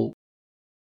example,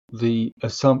 the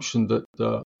assumption that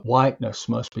the whiteness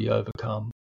must be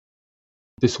overcome.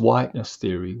 This whiteness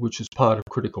theory, which is part of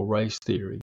critical race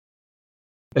theory,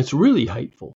 it's really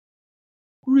hateful.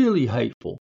 Really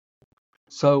hateful.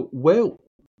 So where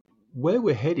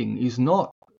we're heading is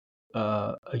not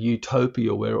a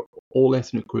utopia where all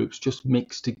ethnic groups just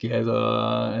mix together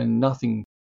and nothing,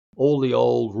 all the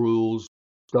old rules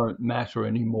don't matter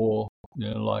anymore,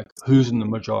 like who's in the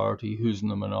majority, who's in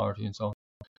the minority, and so on.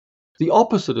 The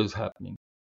opposite is happening,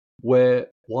 where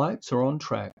whites are on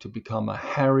track to become a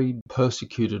harried,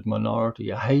 persecuted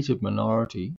minority, a hated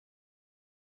minority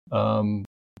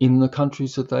in the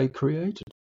countries that they created.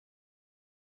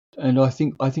 And I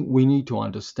think we need to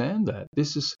understand that.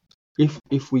 This is,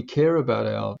 if we care about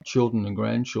our children and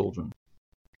grandchildren,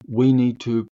 we need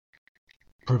to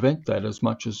prevent that as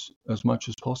much as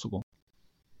possible.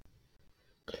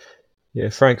 Yeah,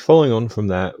 Frank, following on from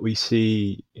that, we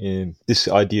see this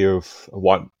idea of a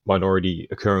white minority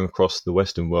occurring across the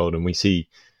Western world, and we see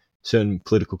certain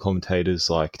political commentators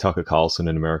like Tucker Carlson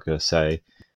in America say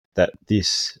that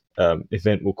this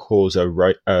event will cause a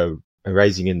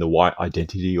raising in the white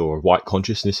identity or white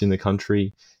consciousness in the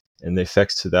country, and the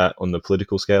effects to that on the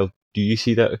political scale. Do you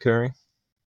see that occurring?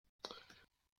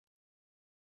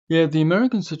 Yeah, the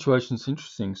American situation is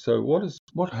interesting. So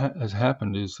what has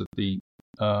happened is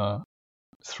that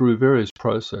through various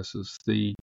processes,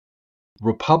 the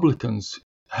Republicans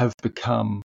have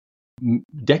become,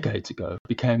 decades ago,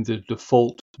 became the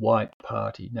default white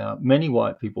party. Now, many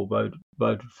white people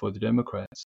voted for the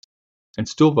Democrats and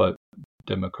still vote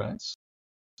Democrats,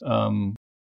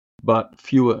 but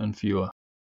fewer and fewer.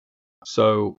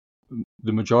 So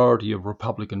the majority of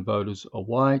Republican voters are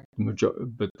white,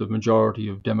 but the majority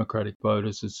of Democratic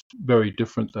voters is very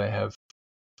different. They have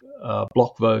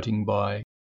block voting by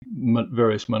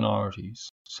various minorities.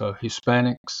 So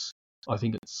Hispanics, I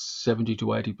think it's 70 to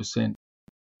 80%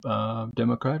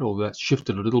 Democrat, or that's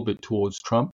shifted a little bit towards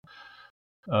Trump.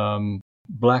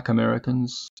 Black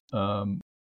Americans,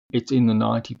 it's in the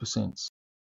 90%.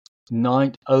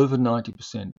 Over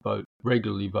 90%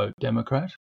 regularly vote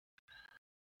Democrat.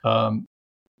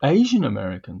 Asian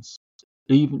Americans,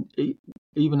 even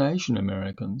Asian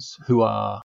Americans who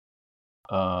are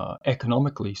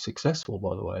economically successful,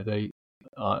 by the way, they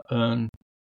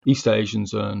East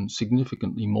Asians earn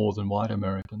significantly more than white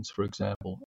Americans, for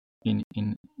example, in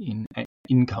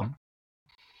income.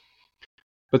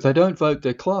 But they don't vote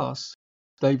their class;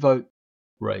 they vote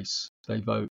race. They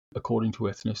vote according to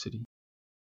ethnicity.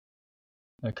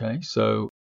 Okay, so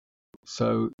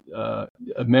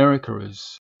America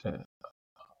is,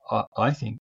 I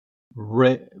think,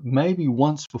 maybe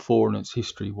once before in its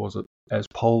history was it as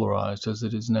polarized as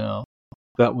it is now.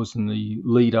 That was in the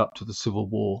lead up to the Civil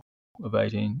War of the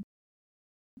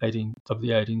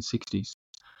 1860s.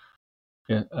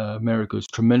 America is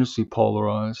tremendously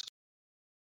polarized,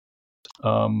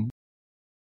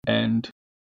 and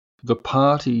the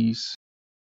parties,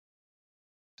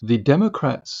 the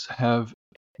Democrats have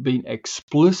been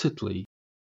explicitly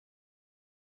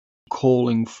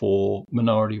calling for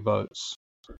minority votes.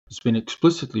 It's been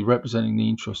explicitly representing the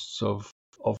interests of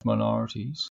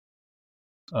minorities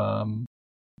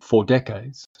for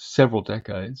decades, several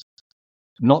decades.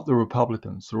 Not the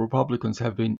Republicans. The Republicans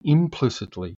have been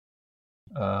implicitly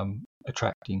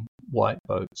attracting white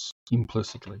votes,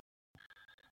 implicitly.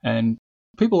 And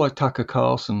people like Tucker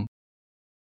Carlson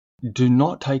do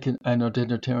not take an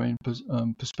identitarian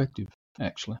perspective,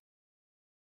 actually.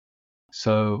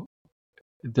 So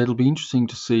that'll be interesting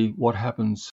to see what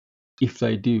happens if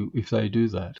they do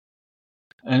that.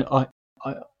 And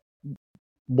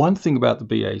one thing about the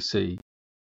BAC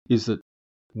is that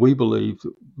we believe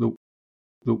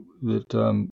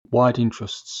that white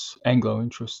interests, Anglo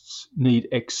interests, need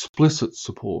explicit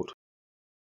support.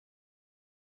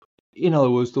 In other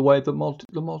words, the way that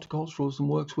the multiculturalism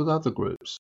works with other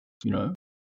groups,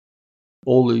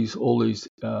 all these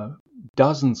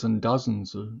dozens and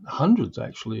dozens, hundreds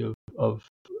actually of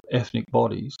ethnic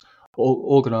bodies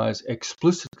organize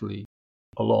explicitly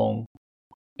along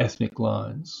ethnic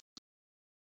lines.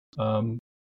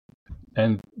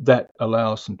 And that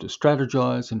allows them to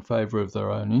strategize in favor of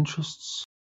their own interests,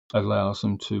 allows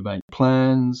them to make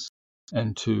plans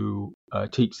and to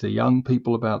teach their young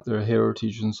people about their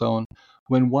heritage and so on.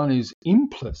 When one is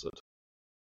implicit,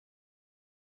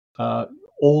 a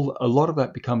lot of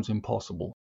that becomes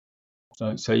impossible.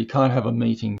 So you can't have a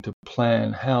meeting to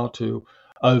plan how to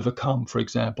overcome, for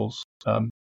example,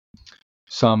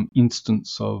 some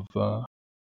instance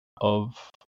of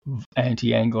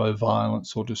anti-Anglo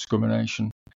violence or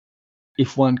discrimination,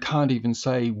 if one can't even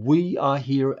say, we are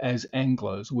here as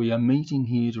Anglos, we are meeting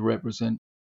here to represent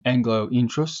Anglo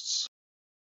interests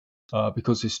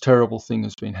because this terrible thing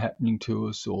has been happening to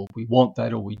us, or we want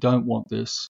that, or we don't want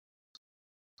this.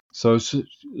 So as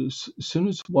soon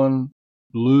as one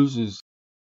loses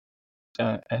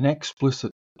an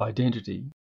explicit identity,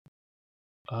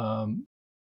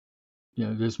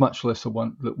 there's much less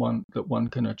that one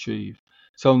can achieve.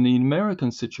 So in the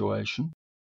American situation,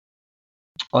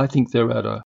 I think they're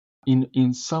at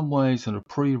in some ways in a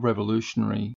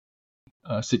pre-revolutionary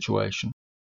situation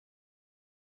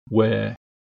where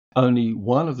only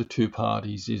one of the two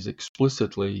parties is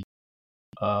explicitly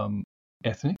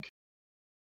ethnic.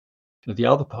 The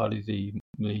other party,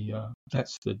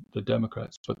 that's the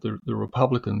Democrats, but the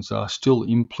Republicans are still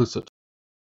implicit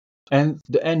and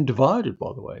divided,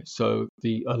 by the way. So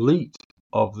the elite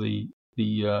of the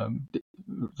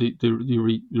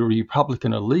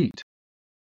Republican elite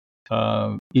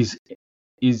is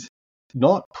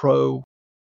not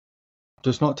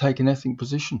does not take an ethnic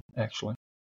position. Actually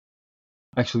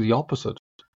the opposite.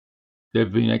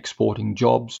 They've been exporting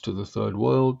jobs to the third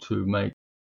world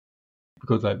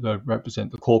because they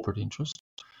represent the corporate interest,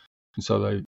 and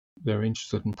so they're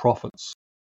interested in profits.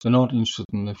 They're not interested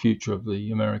in the future of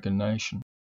the American nation.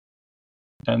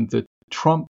 And the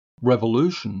Trump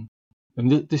revolution,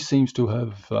 and this seems to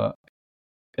have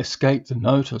escaped the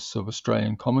notice of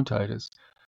Australian commentators.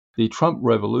 The Trump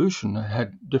revolution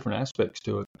had different aspects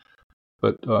to it,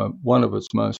 but one of its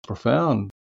most profound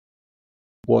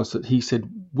was that he said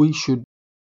we should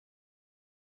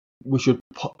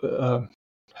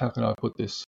how can I put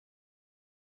this?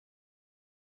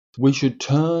 We should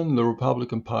turn the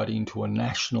Republican Party into a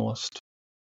nationalist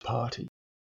party,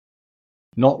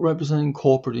 not representing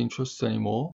corporate interests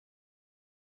anymore,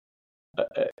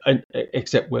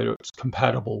 except where it's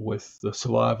compatible with the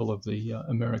survival of the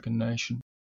American nation.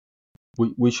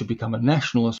 We should become a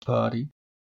nationalist party,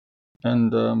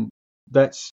 and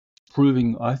that's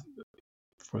proving,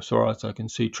 for as far as I can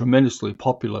see, tremendously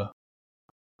popular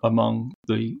among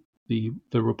the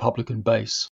Republican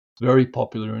base. Very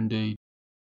popular indeed.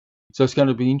 So it's going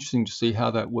to be interesting to see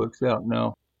how that works out.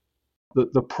 Now,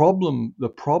 the problem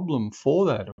for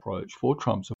that approach, for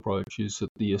Trump's approach, is that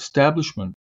the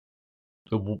establishment,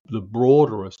 the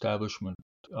broader establishment,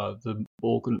 the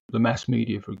mass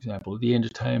media, for example, the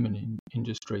entertainment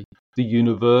industry, the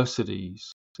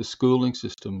universities, the schooling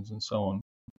systems, and so on,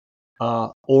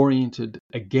 are oriented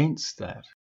against that.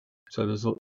 So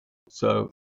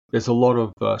there's a lot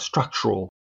of structural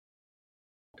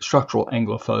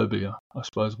Anglophobia, I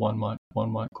suppose one might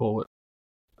call it,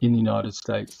 in the United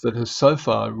States, that has so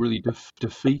far really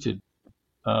defeated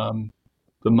the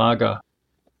MAGA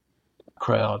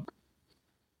crowd.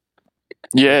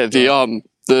 Yeah,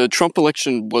 the Trump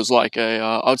election was like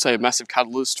I would say a massive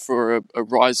catalyst for a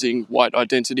rising white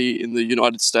identity in the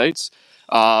United States,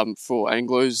 for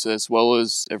Anglos as well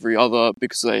as every other,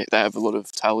 because they have a lot of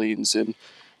Italians and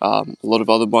a lot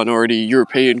of other minority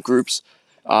European groups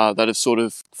that have sort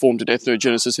of formed an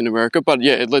ethnogenesis in America. But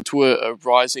yeah, it led to a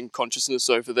rising consciousness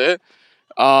over there.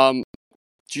 Do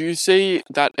you see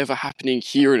that ever happening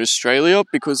here in Australia?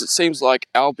 Because it seems like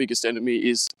our biggest enemy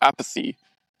is apathy.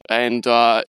 And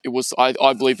I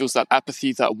believe it was that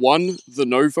apathy that won the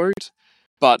no vote,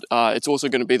 but it's also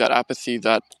going to be that apathy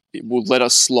that will let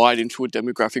us slide into a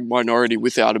demographic minority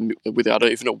without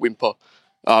even a whimper.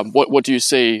 What do you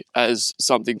see as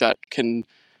something that can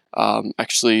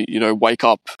actually, wake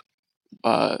up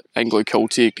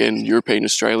Anglo-Celtic and European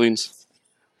Australians?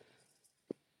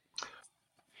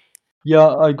 Yeah,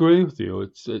 I agree with you.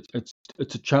 It's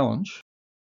a challenge.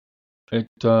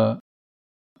 It's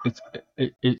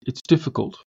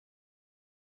difficult.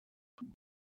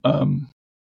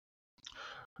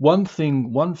 One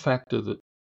factor that,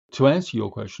 to answer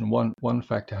your question, one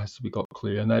factor has to be got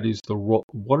clear, and that is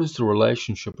what is the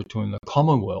relationship between the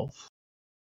Commonwealth,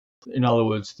 in other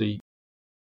words, the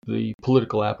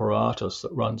political apparatus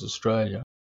that runs Australia,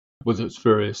 with its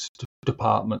various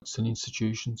departments and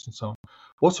institutions and so on.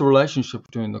 What's the relationship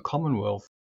between the Commonwealth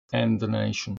and the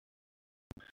nation?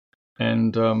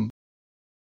 And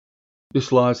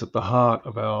this lies at the heart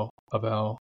of our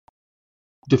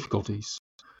difficulties,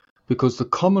 because the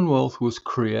Commonwealth was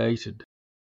created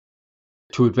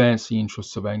to advance the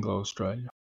interests of Anglo-Australia.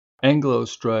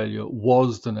 Anglo-Australia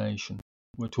was the nation.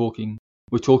 We're talking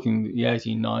the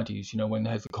 1890s, when they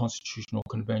had the constitutional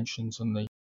conventions and the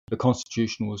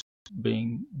constitution was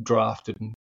being drafted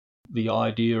and the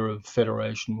idea of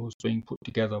federation was being put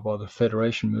together by the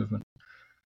federation movement.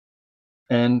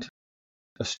 And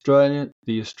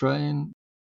the Australian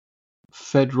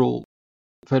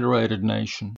federated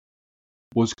nation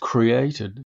was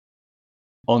created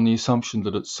on the assumption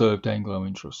that it served Anglo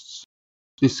interests.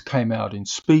 This came out in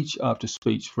speech after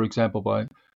speech, for example, by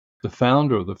the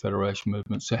founder of the Federation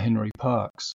movement, Sir Henry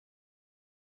Parkes,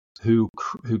 who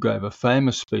gave a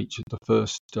famous speech at the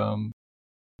first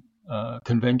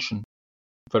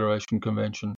Federation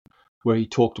Convention, where he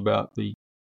talked about the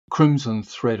crimson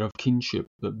thread of kinship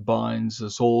that binds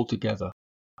us all together.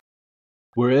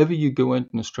 Wherever you go in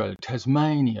Australia,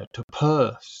 Tasmania to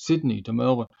Perth, Sydney to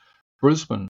Melbourne,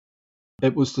 Brisbane,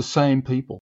 it was the same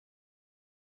people.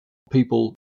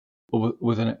 People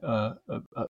with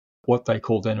what they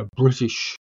call then a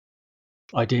British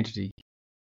identity.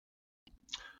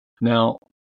 Now,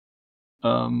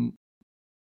 the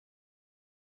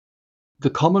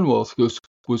Commonwealth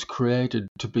was created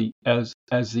to be as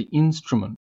the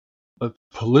instrument, a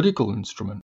political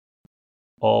instrument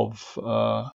of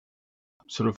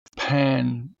sort of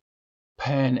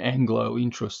pan-Anglo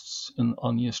interests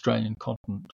on the Australian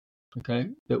continent. Okay,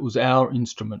 that was our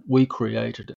instrument. We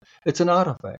created it. It's an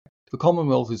artifact. The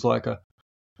Commonwealth is like a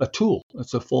tool.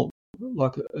 It's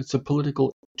it's a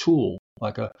political tool,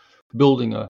 like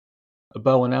building a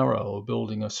bow and arrow or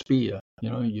building a spear.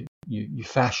 You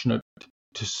fashion it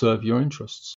to serve your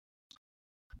interests,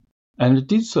 and it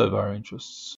did serve our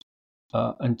interests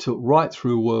until right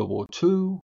through World War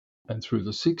II and through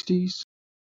the 60s.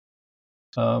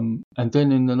 And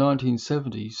then in the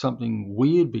 1970s, something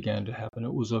weird began to happen.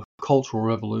 It was a cultural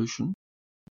revolution.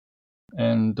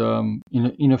 And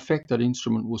in effect, that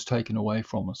instrument was taken away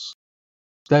from us.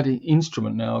 That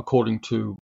instrument now, according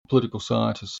to political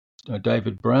scientist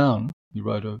David Brown, he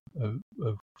wrote a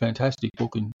fantastic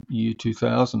book in the year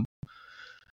 2000,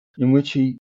 in which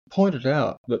he pointed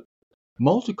out that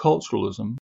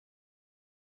multiculturalism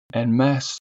and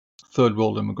mass third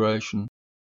world immigration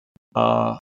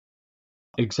are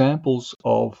examples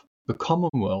of the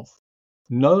Commonwealth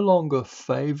no longer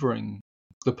favouring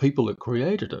the people that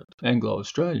created it,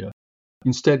 Anglo-Australia,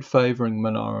 instead favouring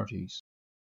minorities.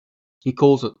 He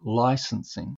calls it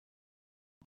licensing.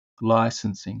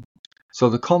 So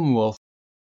the Commonwealth,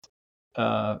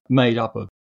 made up of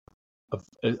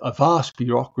a vast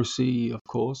bureaucracy, of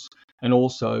course, and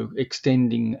also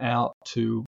extending out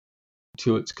to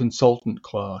its consultant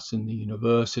class in the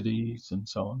universities and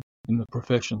so on, in the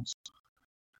professions,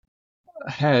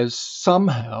 has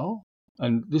somehow,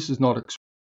 and this is not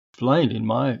explained, in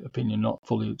my opinion, not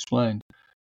fully explained,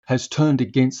 has turned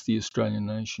against the Australian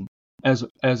nation as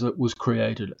it was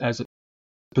created, as it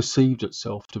perceived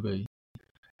itself to be.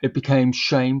 It became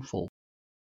shameful.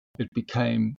 It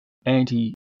became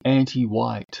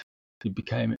anti-white. It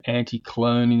became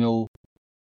anti-colonial.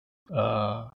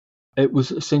 It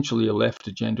was essentially a left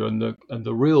agenda, and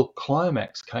the real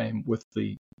climax came with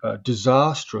the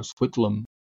disastrous Whitlam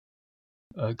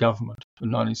government in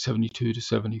 1972 to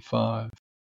 75.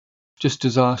 Just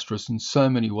disastrous in so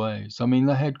many ways. I mean,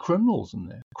 they had criminals in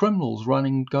there, criminals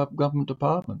running government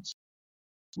departments.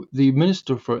 The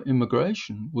Minister for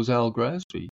Immigration was Al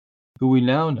Grasby, who we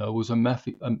now know was an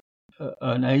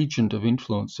agent of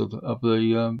influence of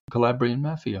the Calabrian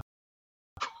mafia.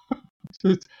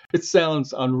 It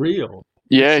sounds unreal.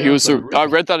 Yeah, he was. I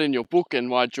read that in your book, and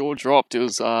my jaw dropped. It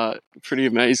was pretty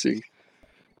amazing.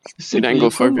 In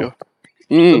Anglophobia,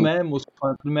 the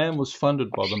man was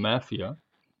funded by the mafia.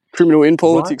 Criminal in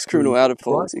politics, criminal out of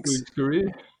politics. Right through his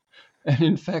career. And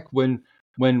in fact, when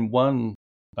one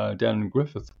down in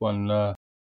Griffith, one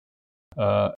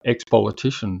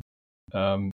ex-politician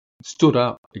stood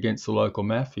up against the local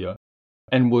mafia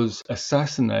and was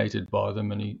assassinated by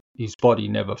them, and his body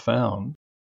never found,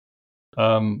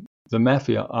 the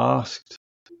mafia asked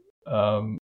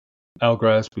Al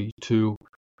Grasby to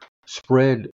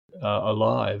spread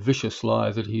a vicious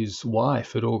lie that his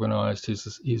wife had organised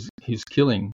his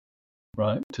killing,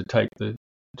 right? To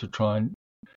try and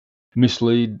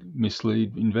mislead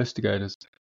investigators,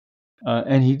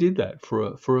 and he did that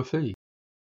for a fee.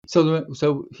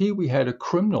 So here we had a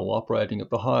criminal operating at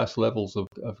the highest levels of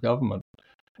government,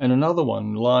 and another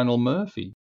one, Lionel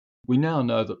Murphy. We now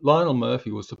know that Lionel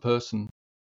Murphy was the person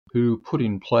who put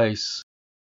in place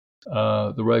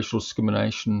the Racial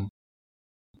Discrimination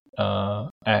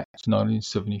Act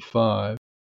 1975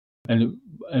 and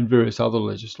various other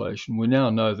legislation. We now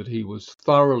know that he was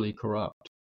thoroughly corrupt.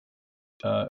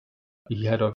 He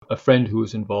had a friend who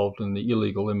was involved in the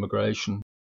illegal immigration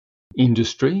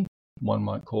industry, one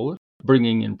might call it,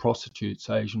 bringing in prostitutes,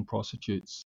 Asian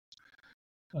prostitutes,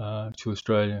 to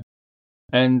Australia.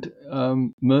 And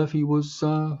Murphy was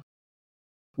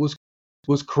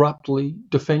corruptly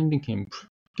defending him,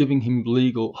 giving him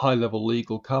high-level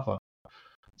legal cover.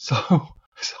 So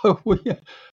we,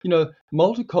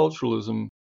 multiculturalism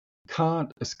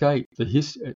can't escape the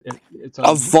history. It's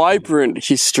a vibrant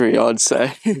history, I'd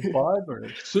say.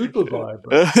 Vibrant, super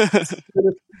vibrant.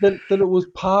 that it was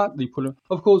partly put in,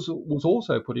 of course, it was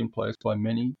also put in place by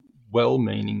many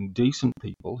well-meaning, decent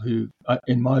people who,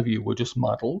 in my view, were just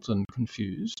muddled and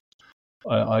confused.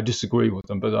 I disagree with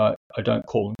them, but I don't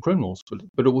call them criminals.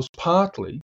 But it was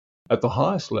partly at the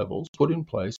highest levels put in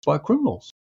place by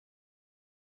criminals.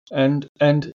 And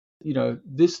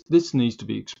this needs to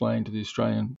be explained to the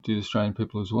Australian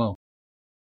people as well.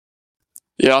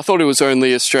 Yeah, I thought it was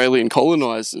only Australian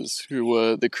colonisers who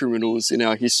were the criminals in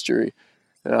our history.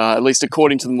 At least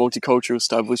according to the multicultural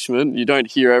establishment, you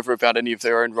don't hear ever about any of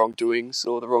their own wrongdoings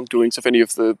or the wrongdoings of any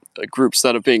of the groups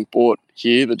that are being brought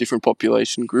here, the different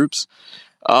population groups.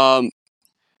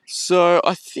 So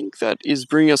I think that is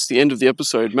bringing us to the end of the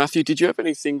episode. Matthew, did you have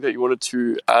anything that you wanted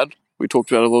to add? We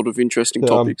talked about a lot of interesting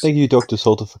topics. Thank you, Dr.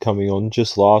 Salter, for coming on.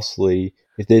 Just lastly,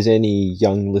 if there's any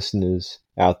young listeners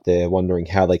out there wondering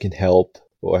how they can help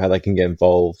or how they can get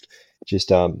involved,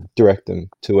 just direct them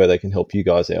to where they can help you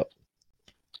guys out.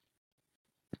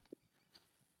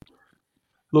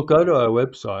 Look, go to our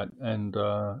website, and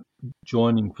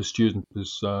joining for students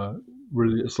is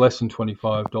really, it's less than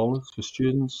 $25 for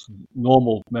students.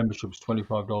 Normal membership is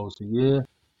 $25 a year.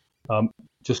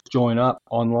 Just join up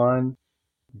online.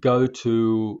 Go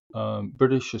to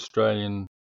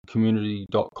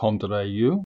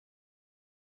britishaustraliancommunity.com.au,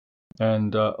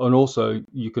 and also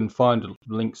you can find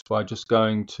links by just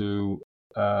going to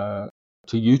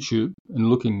YouTube and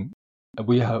looking.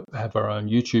 We have our own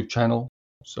YouTube channel,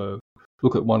 so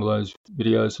look at one of those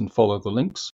videos and follow the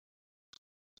links.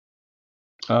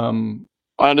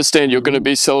 I understand you're going to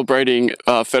be celebrating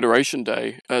Federation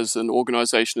Day as an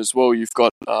organisation as well. You've got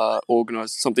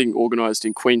something organised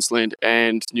in Queensland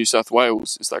and New South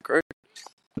Wales. Is that correct?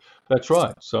 That's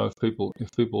right. So if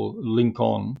people link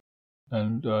on,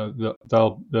 and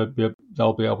they'll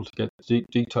be able to get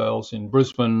details in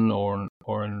Brisbane or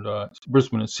in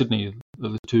Brisbane and Sydney are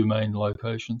the two main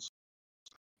locations.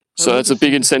 So it's a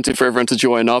big incentive for everyone to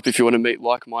join up if you want to meet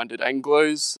like-minded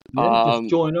Anglos. Yeah, just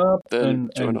join up,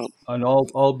 and join up. And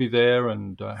I'll be there,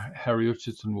 and Harry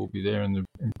Richardson will be there in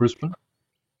Brisbane.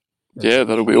 Yeah,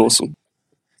 that'll be awesome.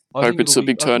 Hope it's a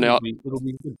big turnout. It'll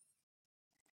be good.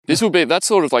 That's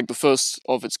sort of like the first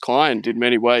of its kind in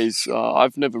many ways.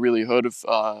 I've never really heard of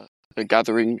a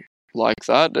gathering like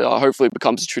that. Hopefully it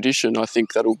becomes a tradition. I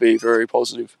think that'll be very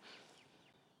positive.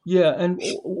 Yeah, and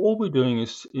all we're doing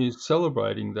is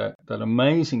celebrating that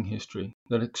amazing history,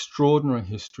 that extraordinary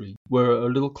history, where a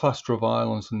little cluster of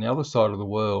islands on the other side of the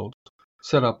world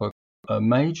set up a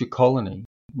major colony.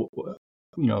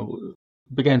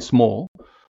 Began small,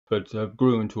 but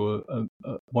grew into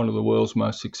one of the world's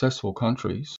most successful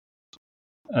countries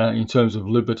in terms of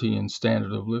liberty and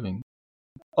standard of living.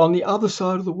 On the other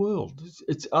side of the world,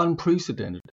 it's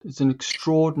unprecedented. It's an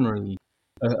extraordinary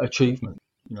achievement,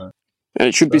 And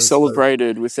it should be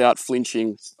celebrated without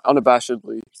flinching,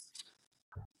 unabashedly.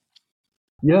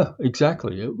 Yeah,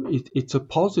 exactly. It's a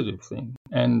positive thing,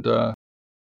 and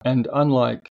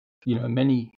unlike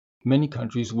many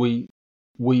countries, we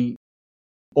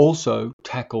also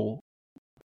tackle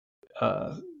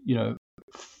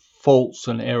faults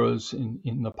and errors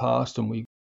in the past, and we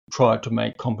try to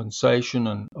make compensation.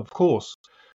 And of course,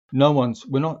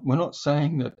 we're not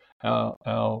saying that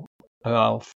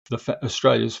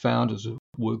Australia's founders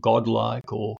were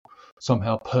godlike or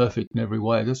somehow perfect in every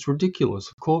way. That's ridiculous.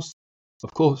 Of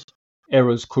course,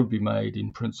 errors could be made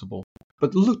in principle.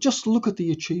 But just look at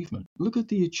the achievement. Look at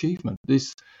the achievement.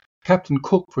 This Captain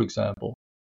Cook, for example,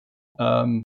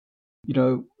 an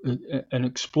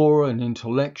explorer, an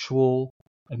intellectual,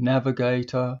 a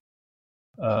navigator,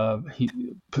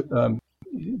 the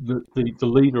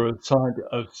leader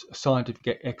of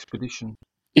scientific expedition.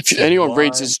 If anyone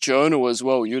reads his journal as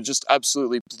well, you're just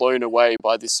absolutely blown away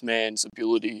by this man's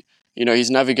ability. He's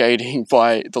navigating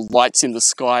by the lights in the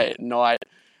sky at night,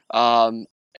 and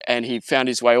he found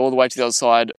his way all the way to the other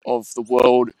side of the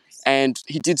world, and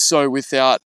he did so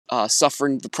without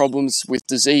suffering the problems with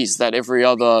disease that every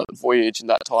other voyage in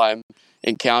that time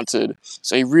encountered.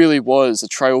 So he really was a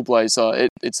trailblazer.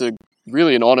 It's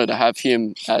really an honour to have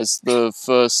him as the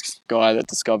first guy that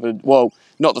discovered, well,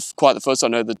 not quite the first. I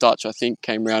know the Dutch, I think,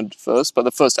 came around first, but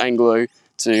the first Anglo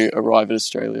to arrive in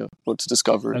Australia or to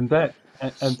discover it. And that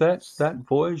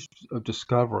voyage of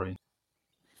discovery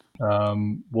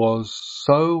was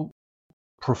so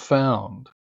profound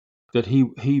that he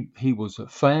was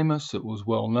famous. It was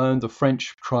well known. The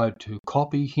French tried to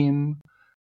copy him,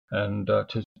 and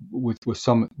with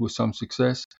some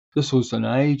success. This was an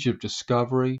age of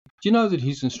discovery. Do you know that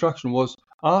his instruction was,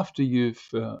 after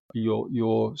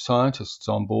your scientists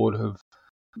on board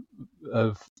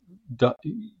have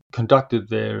conducted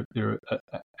their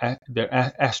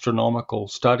astronomical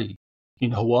study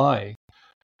in Hawaii,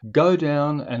 go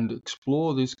down and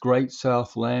explore this Great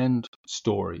South Land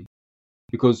story,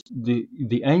 because the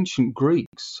ancient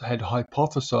Greeks had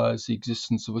hypothesized the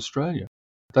existence of Australia.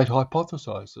 They'd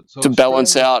hypothesized it. So to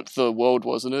balance out the world,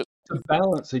 wasn't it? to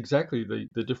balance exactly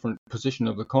the different position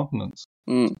of the continents.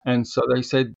 Mm. And so they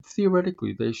said,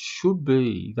 theoretically, there should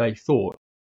be, they thought,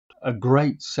 a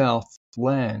great south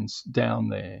lands down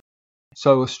there.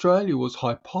 So Australia was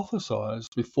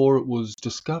hypothesized before it was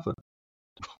discovered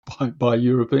by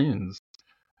Europeans.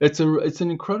 It's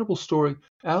an incredible story.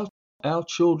 Our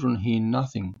children hear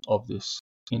nothing of this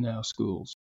in our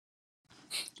schools.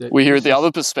 We hear This the is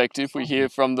other perspective. We hear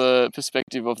from the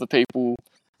perspective of the people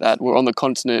that were on the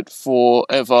continent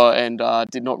forever and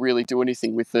did not really do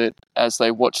anything with it as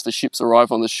they watched the ships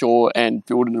arrive on the shore and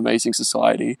build an amazing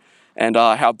society, and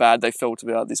how bad they felt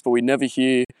about this. But we never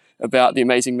hear about the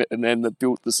amazing men that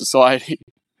built the society,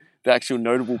 the actual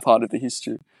notable part of the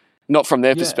history, not from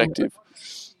their yeah, perspective.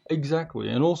 exactly.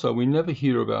 And also, we never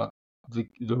hear about the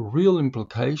real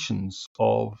implications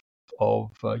of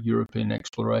European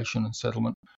exploration and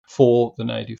settlement for the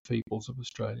native peoples of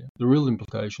Australia. The real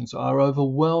implications are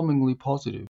overwhelmingly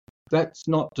positive. That's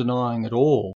not denying at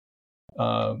all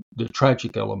the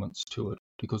tragic elements to it,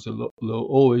 because there'll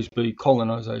always be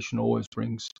colonisation, always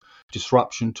brings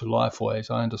disruption to lifeways.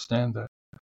 I understand that,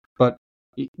 but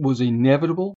it was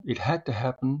inevitable. It had to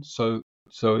happen. So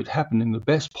it happened in the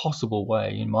best possible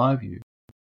way, in my view,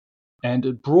 and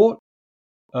it brought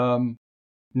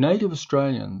native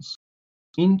Australians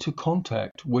into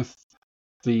contact with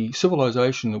the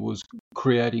civilization that was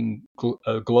creating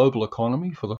a global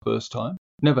economy for the first time.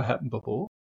 Never happened before.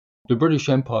 The British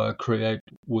Empire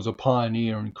was a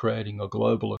pioneer in creating a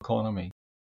global economy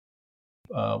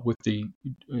with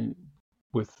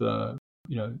all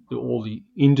the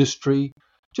industry.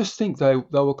 Just think they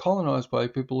were colonized by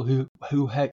people who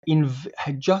had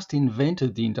just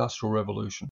invented the Industrial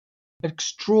Revolution.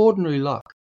 Extraordinary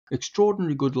luck,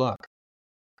 extraordinary good luck.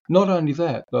 Not only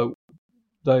that, though,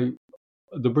 the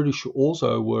British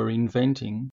also were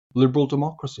inventing liberal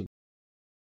democracy,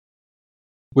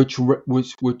 which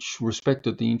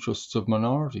respected the interests of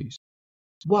minorities.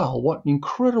 Wow, what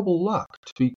incredible luck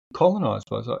to be colonized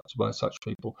by such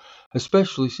people,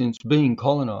 especially since being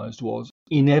colonized was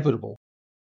inevitable.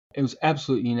 It was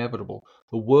absolutely inevitable.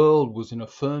 The world was in a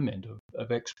ferment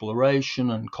of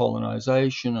exploration and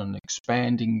colonization and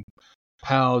expanding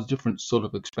powers, different sort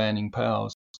of expanding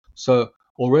powers. So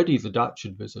already the Dutch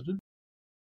had visited.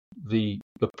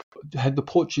 Had the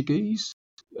Portuguese,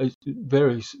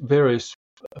 various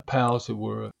powers that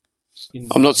were in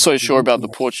I'm not so the sure about the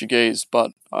region. Portuguese,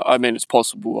 but I mean, it's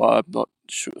possible. I'm not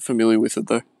familiar with it,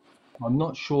 though. I'm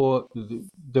not sure,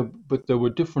 but there were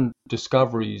different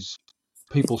discoveries,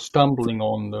 people stumbling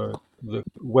on the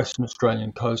Western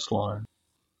Australian coastline.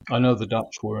 I know the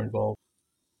Dutch were involved.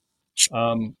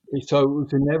 So it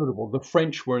was inevitable. The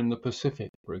French were in the Pacific,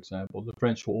 for example. The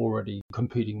French were already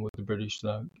competing with the British,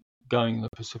 though, going in the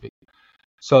Pacific.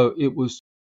 So it was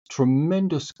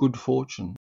tremendous good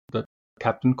fortune that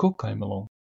Captain Cook came along.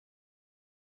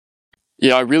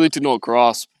 Yeah, I really did not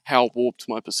grasp how warped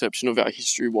my perception of our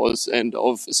history was, and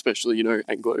of especially,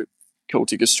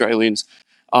 Anglo-Celtic Australians,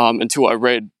 until I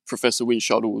read Professor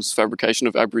Winshuttle's Fabrication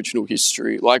of Aboriginal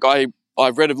History. Like, I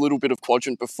read a little bit of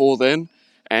Quadrant before then,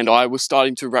 and I was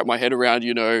starting to wrap my head around,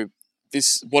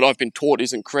 what I've been taught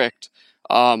isn't correct.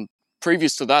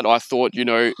 Previous to that, I thought,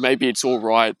 maybe it's all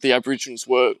right. The Aboriginals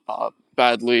were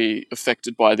badly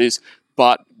affected by this,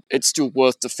 but it's still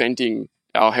worth defending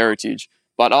our heritage.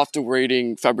 But after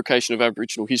reading Fabrication of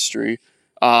Aboriginal History,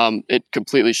 it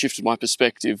completely shifted my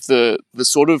perspective. The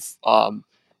sort of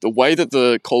the way that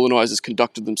the colonizers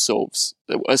conducted themselves,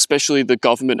 especially the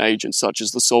government agents such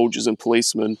as the soldiers and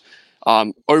policemen,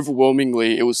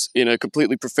 overwhelmingly it was in a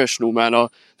completely professional manner.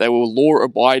 They were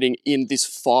law-abiding in this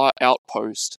far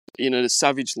outpost in a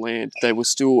savage land. They were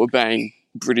still obeying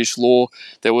British law.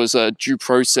 There was a due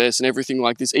process and everything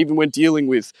like this, even when dealing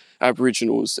with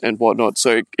Aboriginals and whatnot.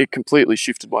 So it completely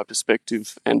shifted my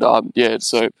perspective. And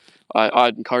so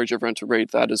I'd encourage everyone to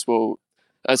read that as well,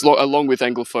 along with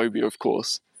Anglophobia, of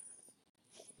course.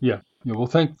 Yeah. Well,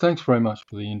 thanks very much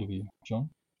for the interview, John.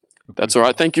 That's all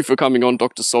right. Thank you for coming on,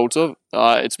 Dr. Salter.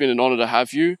 It's been an honour to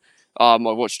have you. I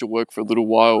watched your work for a little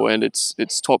while, and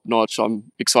it's top notch.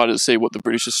 I'm excited to see what the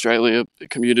British Australia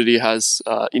community has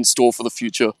in store for the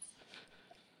future.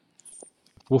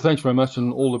 Well, thanks very much,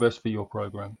 and all the best for your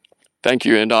program. Thank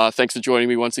you, and thanks for joining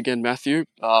me once again, Matthew.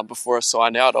 Before I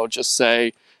sign out, I'll just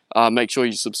say make sure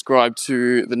you subscribe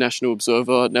to the National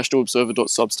Observer,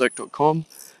 nationalobserver.substack.com.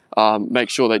 Make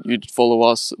sure that you follow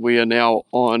us. We are now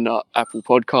on Apple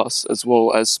Podcasts as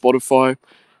well as Spotify,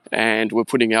 and we're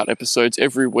putting out episodes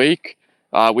every week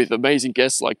with amazing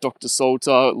guests like Dr.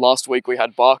 Salter. Last week we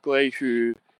had Barclay,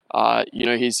 who,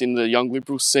 he's in the young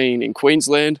liberal scene in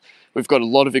Queensland. We've got a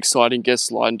lot of exciting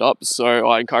guests lined up, so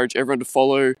I encourage everyone to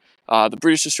follow the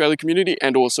British Australia community,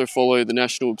 and also follow the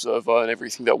National Observer and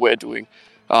everything that we're doing.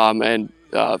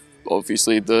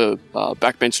 Obviously, the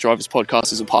Backbench Drivers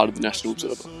podcast is a part of the National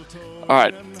Observer. All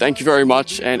right, thank you very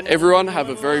much, and everyone have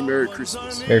a very Merry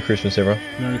Christmas. Merry Christmas, everyone.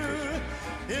 Merry Christmas.